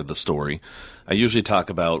Orthodox part of the story, I usually talk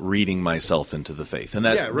about reading myself into the faith, and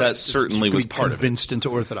that certainly was part of it. Convinced into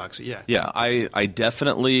Orthodoxy, Yeah, I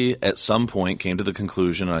definitely at some point came to the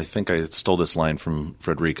conclusion, and I think I stole this line from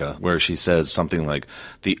Frederica, where she says something like,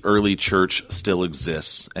 the early church still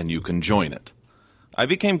exists, and you can join it. I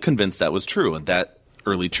became convinced that was true, and that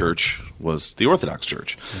early church was the Orthodox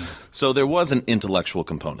Church. So there was an intellectual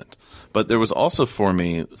component. But there was also for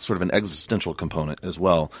me sort of an existential component as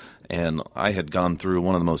well. And I had gone through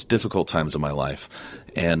one of the most difficult times of my life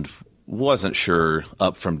and wasn't sure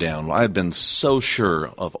up from down. I had been so sure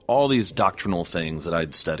of all these doctrinal things that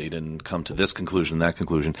I'd studied and come to this conclusion, that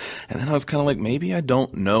conclusion. And then I was kind of like, maybe I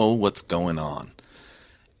don't know what's going on.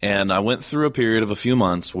 And I went through a period of a few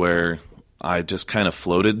months where I just kind of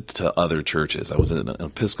floated to other churches. I was in an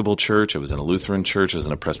Episcopal church, I was in a Lutheran church, I was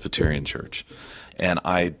in a Presbyterian church. And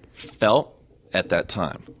I felt at that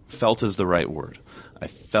time, felt is the right word, I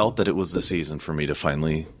felt that it was the season for me to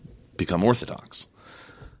finally become Orthodox.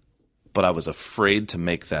 But I was afraid to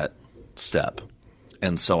make that step.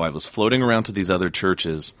 And so I was floating around to these other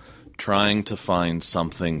churches trying to find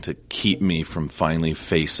something to keep me from finally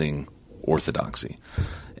facing Orthodoxy.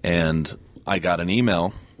 And I got an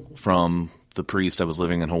email from the priest. I was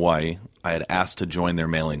living in Hawaii. I had asked to join their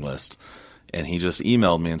mailing list. And he just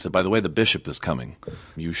emailed me and said, by the way, the bishop is coming.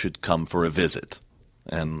 You should come for a visit.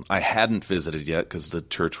 And I hadn't visited yet because the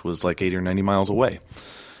church was like 80 or 90 miles away.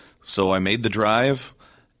 So I made the drive,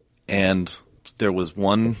 and there was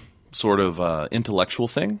one sort of intellectual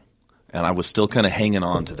thing, and I was still kind of hanging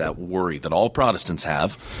on to that worry that all Protestants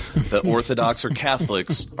have, that Orthodox or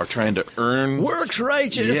Catholics are trying to earn works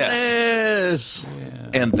righteousness. Yes.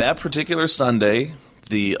 Yeah. And that particular Sunday,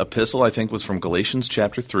 the epistle, I think, was from Galatians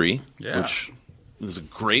chapter 3, which is a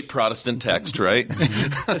great Protestant text, right?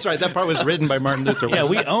 That's right. That part was written by Martin Luther. Yeah,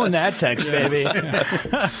 we own that text, baby.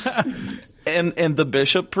 And the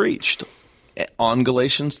bishop preached on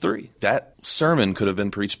Galatians 3. That sermon could have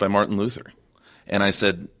been preached by Martin Luther. And I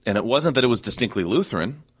said, and it wasn't that it was distinctly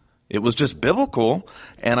Lutheran. It was just biblical.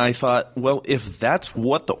 And I thought, well, if that's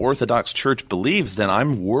what the Orthodox Church believes, then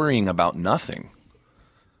I'm worrying about nothing.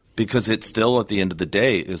 Because it still, at the end of the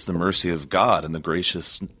day, is the mercy of God and the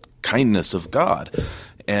gracious kindness of God.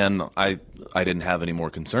 And I didn't have any more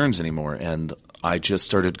concerns anymore. And I just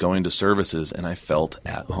started going to services, and I felt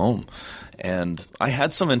at home. And I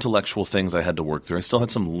had some intellectual things I had to work through. I still had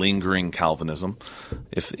some lingering Calvinism.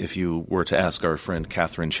 If you were to ask our friend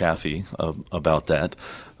Catherine Chaffee about that,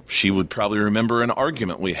 she would probably remember an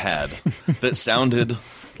argument we had that sounded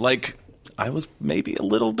like I was maybe a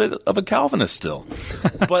little bit of a Calvinist still.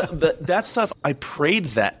 But that stuff, I prayed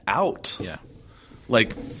that out. Yeah.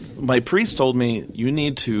 Like, my priest told me, you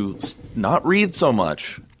need to not read so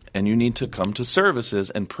much and you need to come to services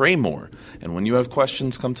and pray more. And when you have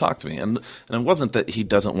questions, come talk to me. And it wasn't that he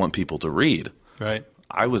doesn't want people to read. Right.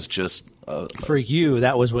 I was just for you,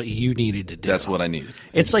 that was what you needed to do. That's what I needed.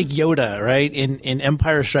 It's like Yoda, right? In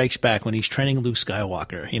Empire Strikes Back, when he's training Luke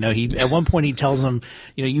Skywalker, he at one point he tells him,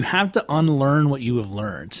 you have to unlearn what you have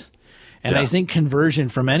learned. And I think conversion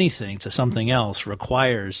from anything to something else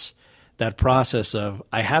requires that process of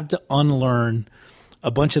I have to unlearn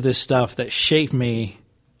a bunch of this stuff that shaped me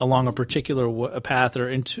along a particular path or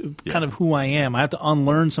into kind of who I am. I have to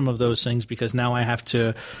unlearn some of those things because now I have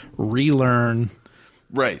to relearn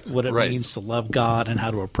what it means to love God and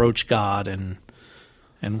how to approach God and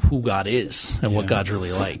who God is and what God's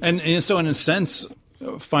really like. And so in a sense,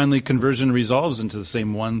 finally conversion resolves into the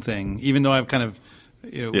same one thing, even though I've kind of,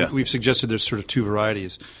 we've suggested there's sort of two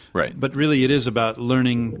varieties. Right. But really it is about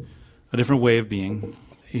learning a different way of being,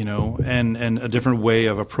 and a different way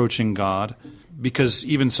of approaching God. Because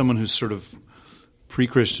even someone who's sort of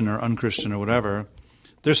pre-Christian or unchristian or whatever,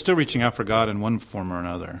 they're still reaching out for God in one form or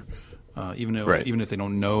another. Even if they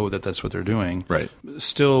don't know that that's what they're doing,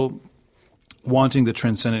 still wanting the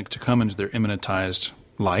transcendent to come into their immanentized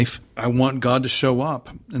life. I want God to show up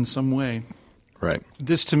in some way. Right.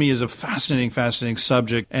 This to me is a fascinating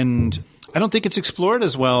subject, and I don't think it's explored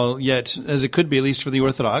as well yet as it could be, at least for the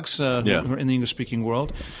Orthodox who are in the English-speaking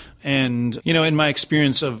world. And, in my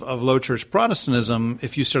experience of low church Protestantism,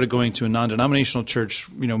 if you started going to a non-denominational church,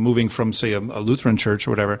 moving from, say, a Lutheran church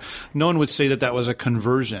or whatever, no one would say that was a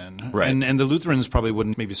conversion. Right. And the Lutherans probably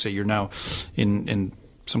wouldn't maybe say you're now in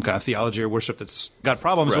some kind of theology or worship that's got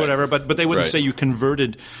problems or whatever, but they wouldn't say you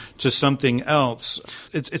converted to something else.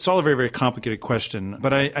 It's all a very, very complicated question,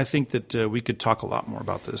 but I think that we could talk a lot more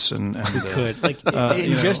about this. And we could.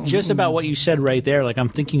 Just about what you said right there, I'm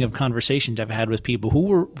thinking of conversations I've had with people who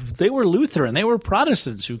were Lutheran, they were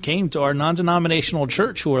Protestants who came to our non-denominational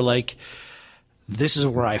church who were like, this is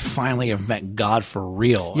where I finally have met God for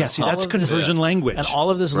real. Yeah, see, that's conversion language. And all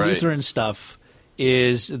of this Lutheran stuff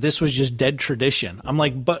this was just dead tradition. I'm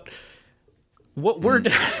like, but what we're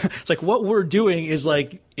it's like what we're doing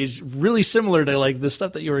is really similar to the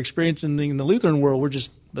stuff that you're experiencing in the Lutheran world. We're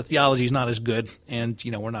just the theology is not as good, and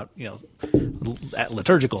we're not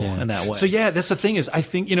liturgical in that way. So that's the thing is I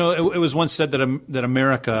think it was once said that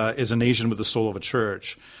America is a nation with the soul of a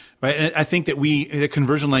church, right? And I think that the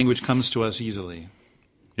conversion language comes to us easily.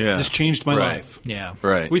 Yeah. This changed my life. Yeah.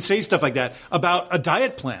 Right. We'd say stuff like that about a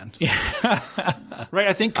diet plan. Yeah. Right?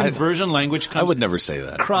 I think conversion language comes... I would never say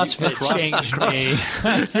that. CrossFit changed me.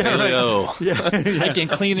 I can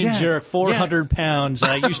clean and jerk 400 pounds.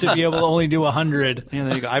 I used to be able to only do 100. Yeah,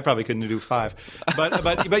 there you go. I probably couldn't do 5. But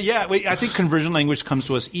I think conversion language comes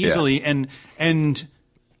to us easily, and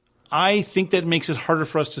I think that makes it harder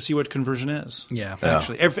for us to see what conversion is. Yeah.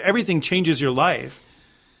 Actually. If everything changes your life,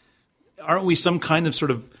 aren't we some kind of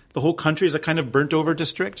sort of the whole country is a kind of burnt over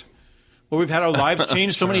district where we've had our lives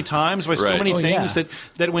changed so many times by so many things that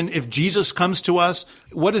if Jesus comes to us,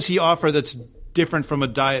 what does he offer that's different from a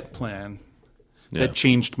diet plan that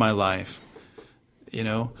changed my life?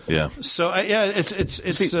 Yeah. So it's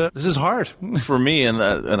this is hard for me, and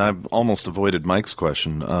I've almost avoided Mike's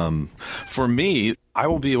question. For me, I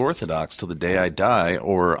will be Orthodox till the day I die,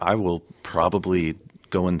 or I will probably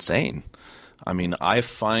go insane. I mean, I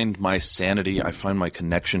find my sanity, I find my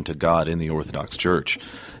connection to God in the Orthodox Church,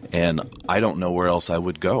 and I don't know where else I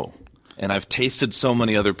would go. And I've tasted so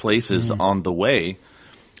many other places on the way,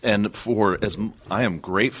 and I am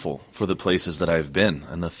grateful for the places that I've been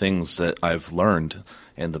and the things that I've learned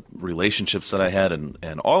and the relationships that I had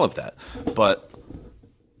and all of that. But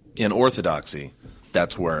in Orthodoxy,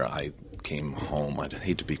 that's where I came home. I'd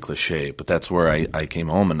hate to be cliche, but that's where I came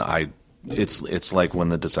home, and It's like when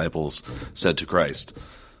the disciples said to Christ,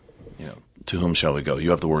 to whom shall we go?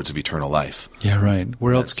 You have the words of eternal life. Yeah, right.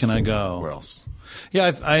 Where else can I go? Where else?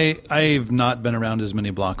 Yeah, I've not been around as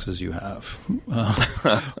many blocks as you have.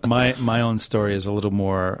 My own story is a little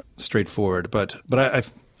more straightforward, but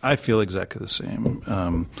I feel exactly the same.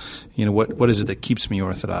 What is it that keeps me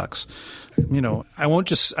Orthodox? I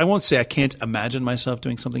won't say I can't imagine myself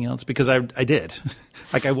doing something else, because I did.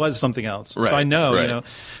 I was something else. Right, so I know, right.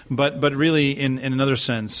 But really in another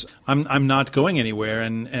sense, I'm not going anywhere,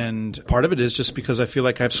 and part of it is just because I feel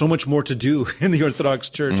like I have so much more to do in the Orthodox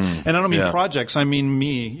Church. And I don't mean projects, I mean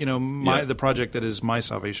me, the project that is my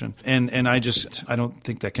salvation. And I don't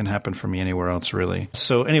think that can happen for me anywhere else, really.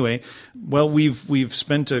 So anyway, well, we've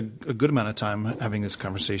spent a good amount of time having this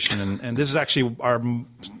conversation, and this is actually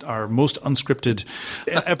our most most unscripted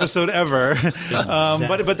episode ever.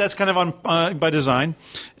 But that's kind of on by design.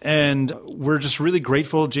 And we're just really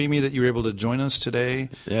grateful, Jamie, that you were able to join us today.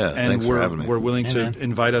 Yeah, and thanks for having me. We're willing to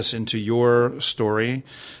invite us into your story.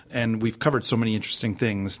 And we've covered so many interesting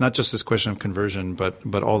things, not just this question of conversion,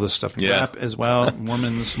 but all this stuff, rap as well,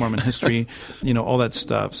 Mormons, Mormon history, all that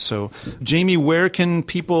stuff. So, Jamie, where can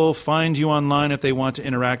people find you online if they want to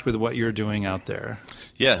interact with what you're doing out there?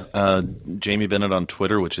 Yeah, Jamie Bennett on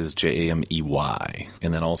Twitter, which is JAMEY.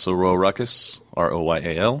 And then also Royal Ruckus,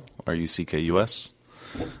 ROYAL, RUCKUS.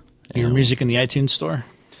 Your music in the iTunes store?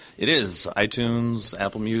 It is. iTunes,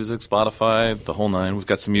 Apple Music, Spotify, the whole nine. We've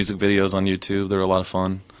got some music videos on YouTube. They're a lot of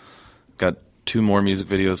fun. Got 2 more music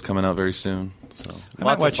videos coming out very soon. So I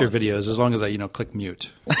might watch your videos as long as I, click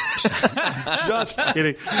mute. Just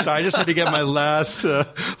kidding. Sorry, I just had to get my last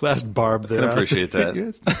barb there. I can appreciate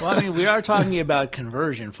that. Well, we are talking about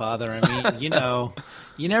conversion, Father. I mean,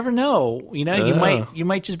 you never know. You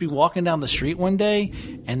might just be walking down the street one day,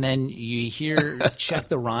 and then you hear Check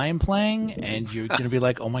the Rhyme playing, and you're going to be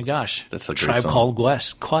like, "Oh my gosh, that's a Tribe Called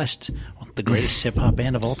Quest, the greatest hip hop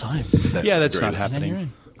band of all time." That's not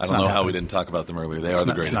happening. I don't know how we didn't talk about them earlier. They are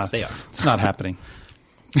the greatest. They are. It's not happening.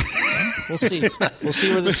 We'll see.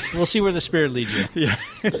 We'll see where the Spirit leads you. Yeah.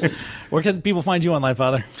 Where can people find you online,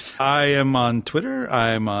 Father? I am on Twitter.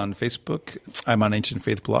 I'm on Facebook. I'm on Ancient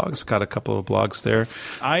Faith Blogs. Got a couple of blogs there.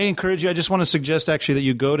 I encourage you. I just want to suggest actually that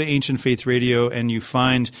you go to Ancient Faith Radio and you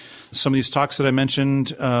find some of these talks that I mentioned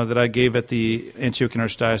that I gave at the Antiochian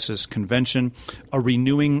Archdiocese Convention. A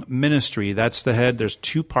Renewing Ministry. That's the head. There's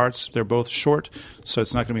 2 parts. They're both short, so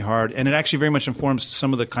it's not going to be hard. And it actually very much informs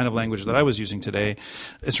some of the kind of language that I was using today.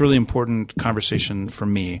 It's a really important conversation for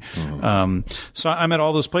me. Mm-hmm. So I'm at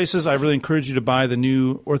all those places. I really encourage you to buy the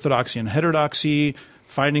new Orthodoxy and Heterodoxy,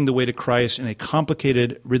 Finding the Way to Christ in a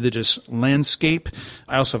Complicated Religious Landscape.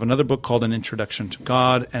 I also have another book called An Introduction to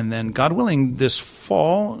God. And then, God willing, this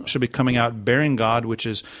fall should be coming out Bearing God, which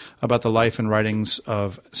is about the life and writings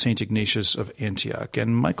of St. Ignatius of Antioch.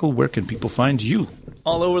 And Michael, where can people find you?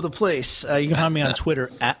 All over the place. You can find me on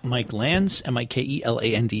Twitter at Mike Lands,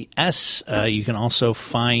 MikeLands. You can also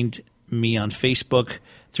find me on Facebook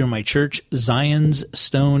through my church, Zion's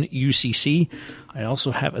Stone UCC. I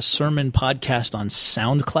also have a sermon podcast on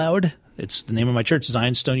SoundCloud. It's the name of my church,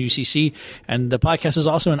 Zion's Stone UCC. And the podcast is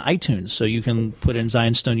also in iTunes, so you can put in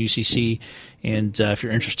Zion's Stone UCC. And if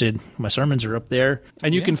you're interested, my sermons are up there.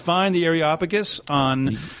 And you can find the Areopagus on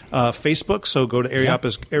Facebook. So go to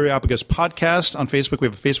Areopagus Podcast on Facebook. We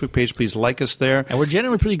have a Facebook page. Please like us there. And we're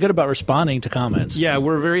generally pretty good about responding to comments. Yeah,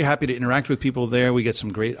 we're very happy to interact with people there. We get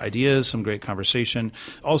some great ideas, some great conversation.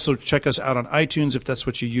 Also, check us out on iTunes if that's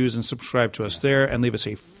what you use, and subscribe to us there, and leave us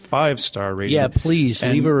a 5-star rating. Yeah, please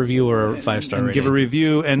leave a review or a 5-star rating. Give a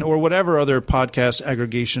review or whatever other podcast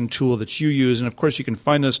aggregation tool that you use. And of course, you can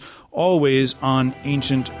find us always on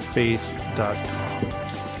ancientfaith.com.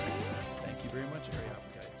 Thank you very much,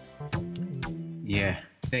 Areopagites. Yeah,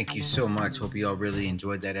 thank you so much. Hope you all really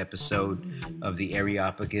enjoyed that episode of the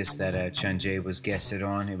Areopagus that Chunjay was guested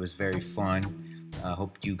on. It was very fun.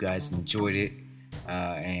 Hope you guys enjoyed it.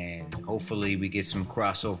 And hopefully we get some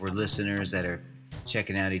crossover listeners that are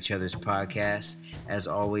checking out each other's podcasts. As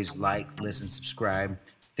always, like, listen, subscribe.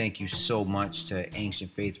 Thank you so much to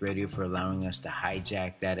Ancient Faith Radio for allowing us to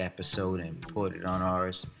hijack that episode and put it on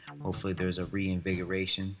ours. Hopefully there's a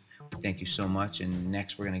reinvigoration. Thank you so much. And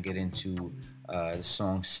next we're going to get into the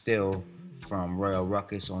song Still from Royal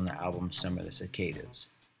Ruckus on the album Summer of the Cicadas.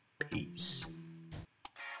 Peace.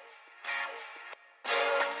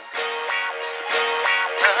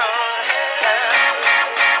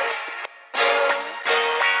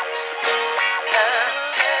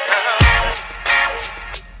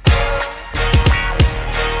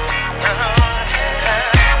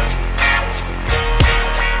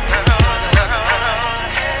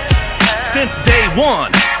 Since day one,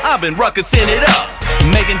 I've been ruckusing it up,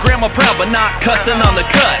 making grandma proud but not cussing on the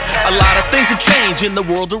cut. A lot of things have changed in the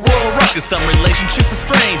world of Royal Ruckus. Some relationships are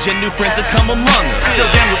strange and new friends have come among us. Still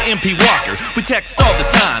down with MP Walker, we text all the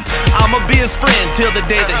time. I'ma be his friend till the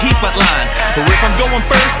day that he frontlines. But if I'm going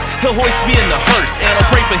first, he'll hoist me in the hearse, and I'll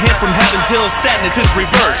pray for him from heaven till sadness is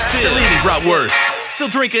reversed. Still eating bratwurst, still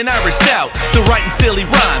drinking Irish stout, still writing silly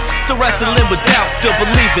rhymes, still wrestling with doubt, still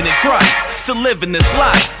believing in Christ, still living this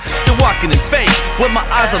life, still walking in faith with my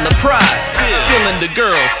eyes on the prize. Still into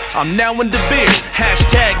girls, I'm now into beers.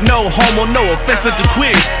 Hashtag no homo, no offense meant to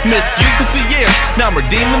queers. Misused it for years, now I'm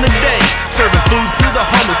redeeming the day. Serving food to the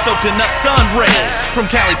homeless, soaking up sun rays. From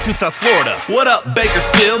Cali to South Florida, what up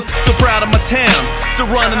Bakersfield? Still proud of my town, still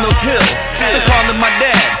running those hills, still calling my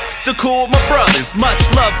dad, Still cool with my brothers. Much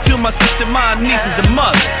love to my sister, my nieces, and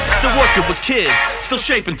mother. Still working with kids, still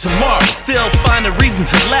shaping tomorrow. Still find a reason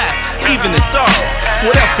to laugh, even in sorrow.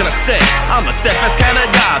 What else can I say? I'm a step-ass kind of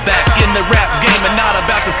guy, back in the rap game and not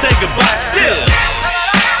about to say goodbye. Still.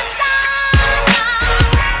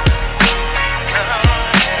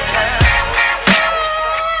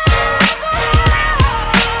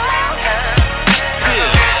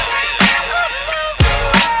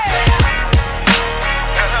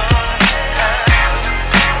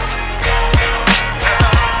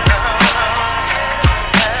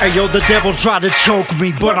 Hey yo, the devil tried to choke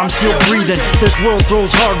me, but I'm still breathing. This world throws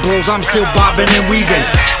hard blows, I'm still bobbing and weaving.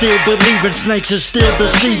 Still believing, snakes is still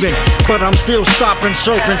deceiving. But I'm still stopping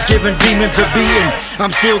serpents, giving demons a beating. I'm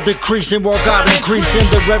still decreasing while God increasing.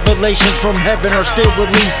 The revelations from heaven are still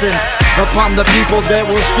releasing upon the people that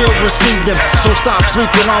will still receive them. So stop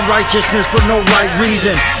sleeping on righteousness for no right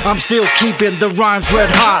reason. I'm still keeping the rhymes red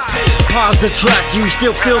hot. Pause the track, you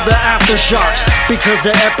still feel the aftershocks, because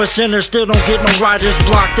the epicenter still don't get no writer's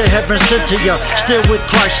block. The heaven sent to you, still with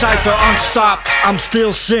Christ cipher unstopped. I'm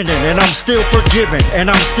still sinning and I'm still forgiven,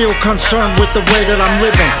 and I'm still concerned with the way that I'm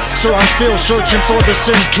living. So I'm still searching for the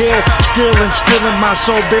sin kill, still instilling my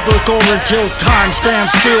soul biblical until time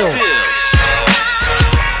stands still.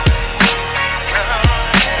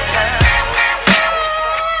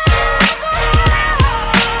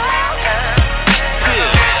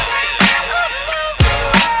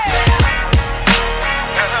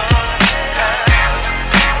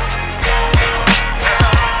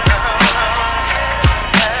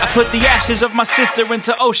 Put the ashes of my sister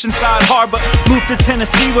into Oceanside Harbor. Moved to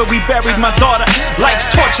Tennessee where we buried my daughter. Life's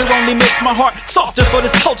torture only makes my heart softer for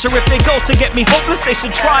this culture. If they goes to get me hopeless, they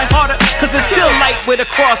should try harder. Cause it's still light where the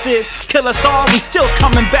cross is. Kill us all, we still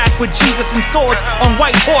coming back with Jesus and swords on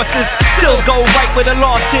white horses. Still go right where the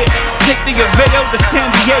lost is. Take the Aveo to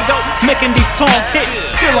San Diego, making these songs hit.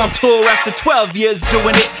 Still on tour after 12 years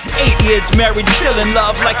doing it. 8 years married, still in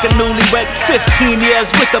love like a newlywed. 15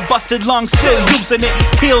 years with a busted lung, still using it.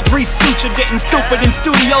 Healed, resuture, getting stupid in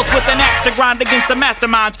studios with an axe to grind against the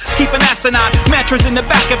masterminds. Keep an asinine mantras in the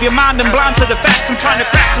back of your mind and blind to the facts. I'm trying to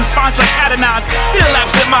crack some spines like cat and nines. Still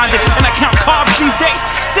absent-minded, and I count carbs these days.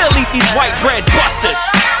 Still eat these white bread busters.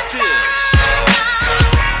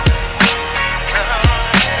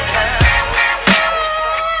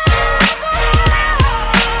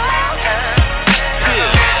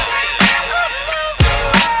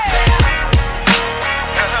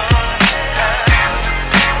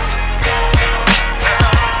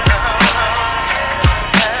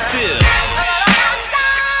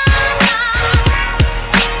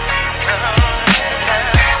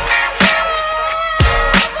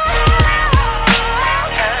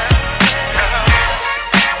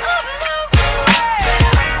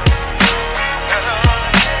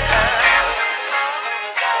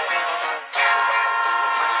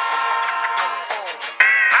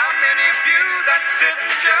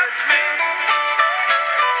 Judge me.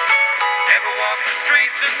 Ever walk the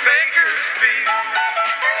streets and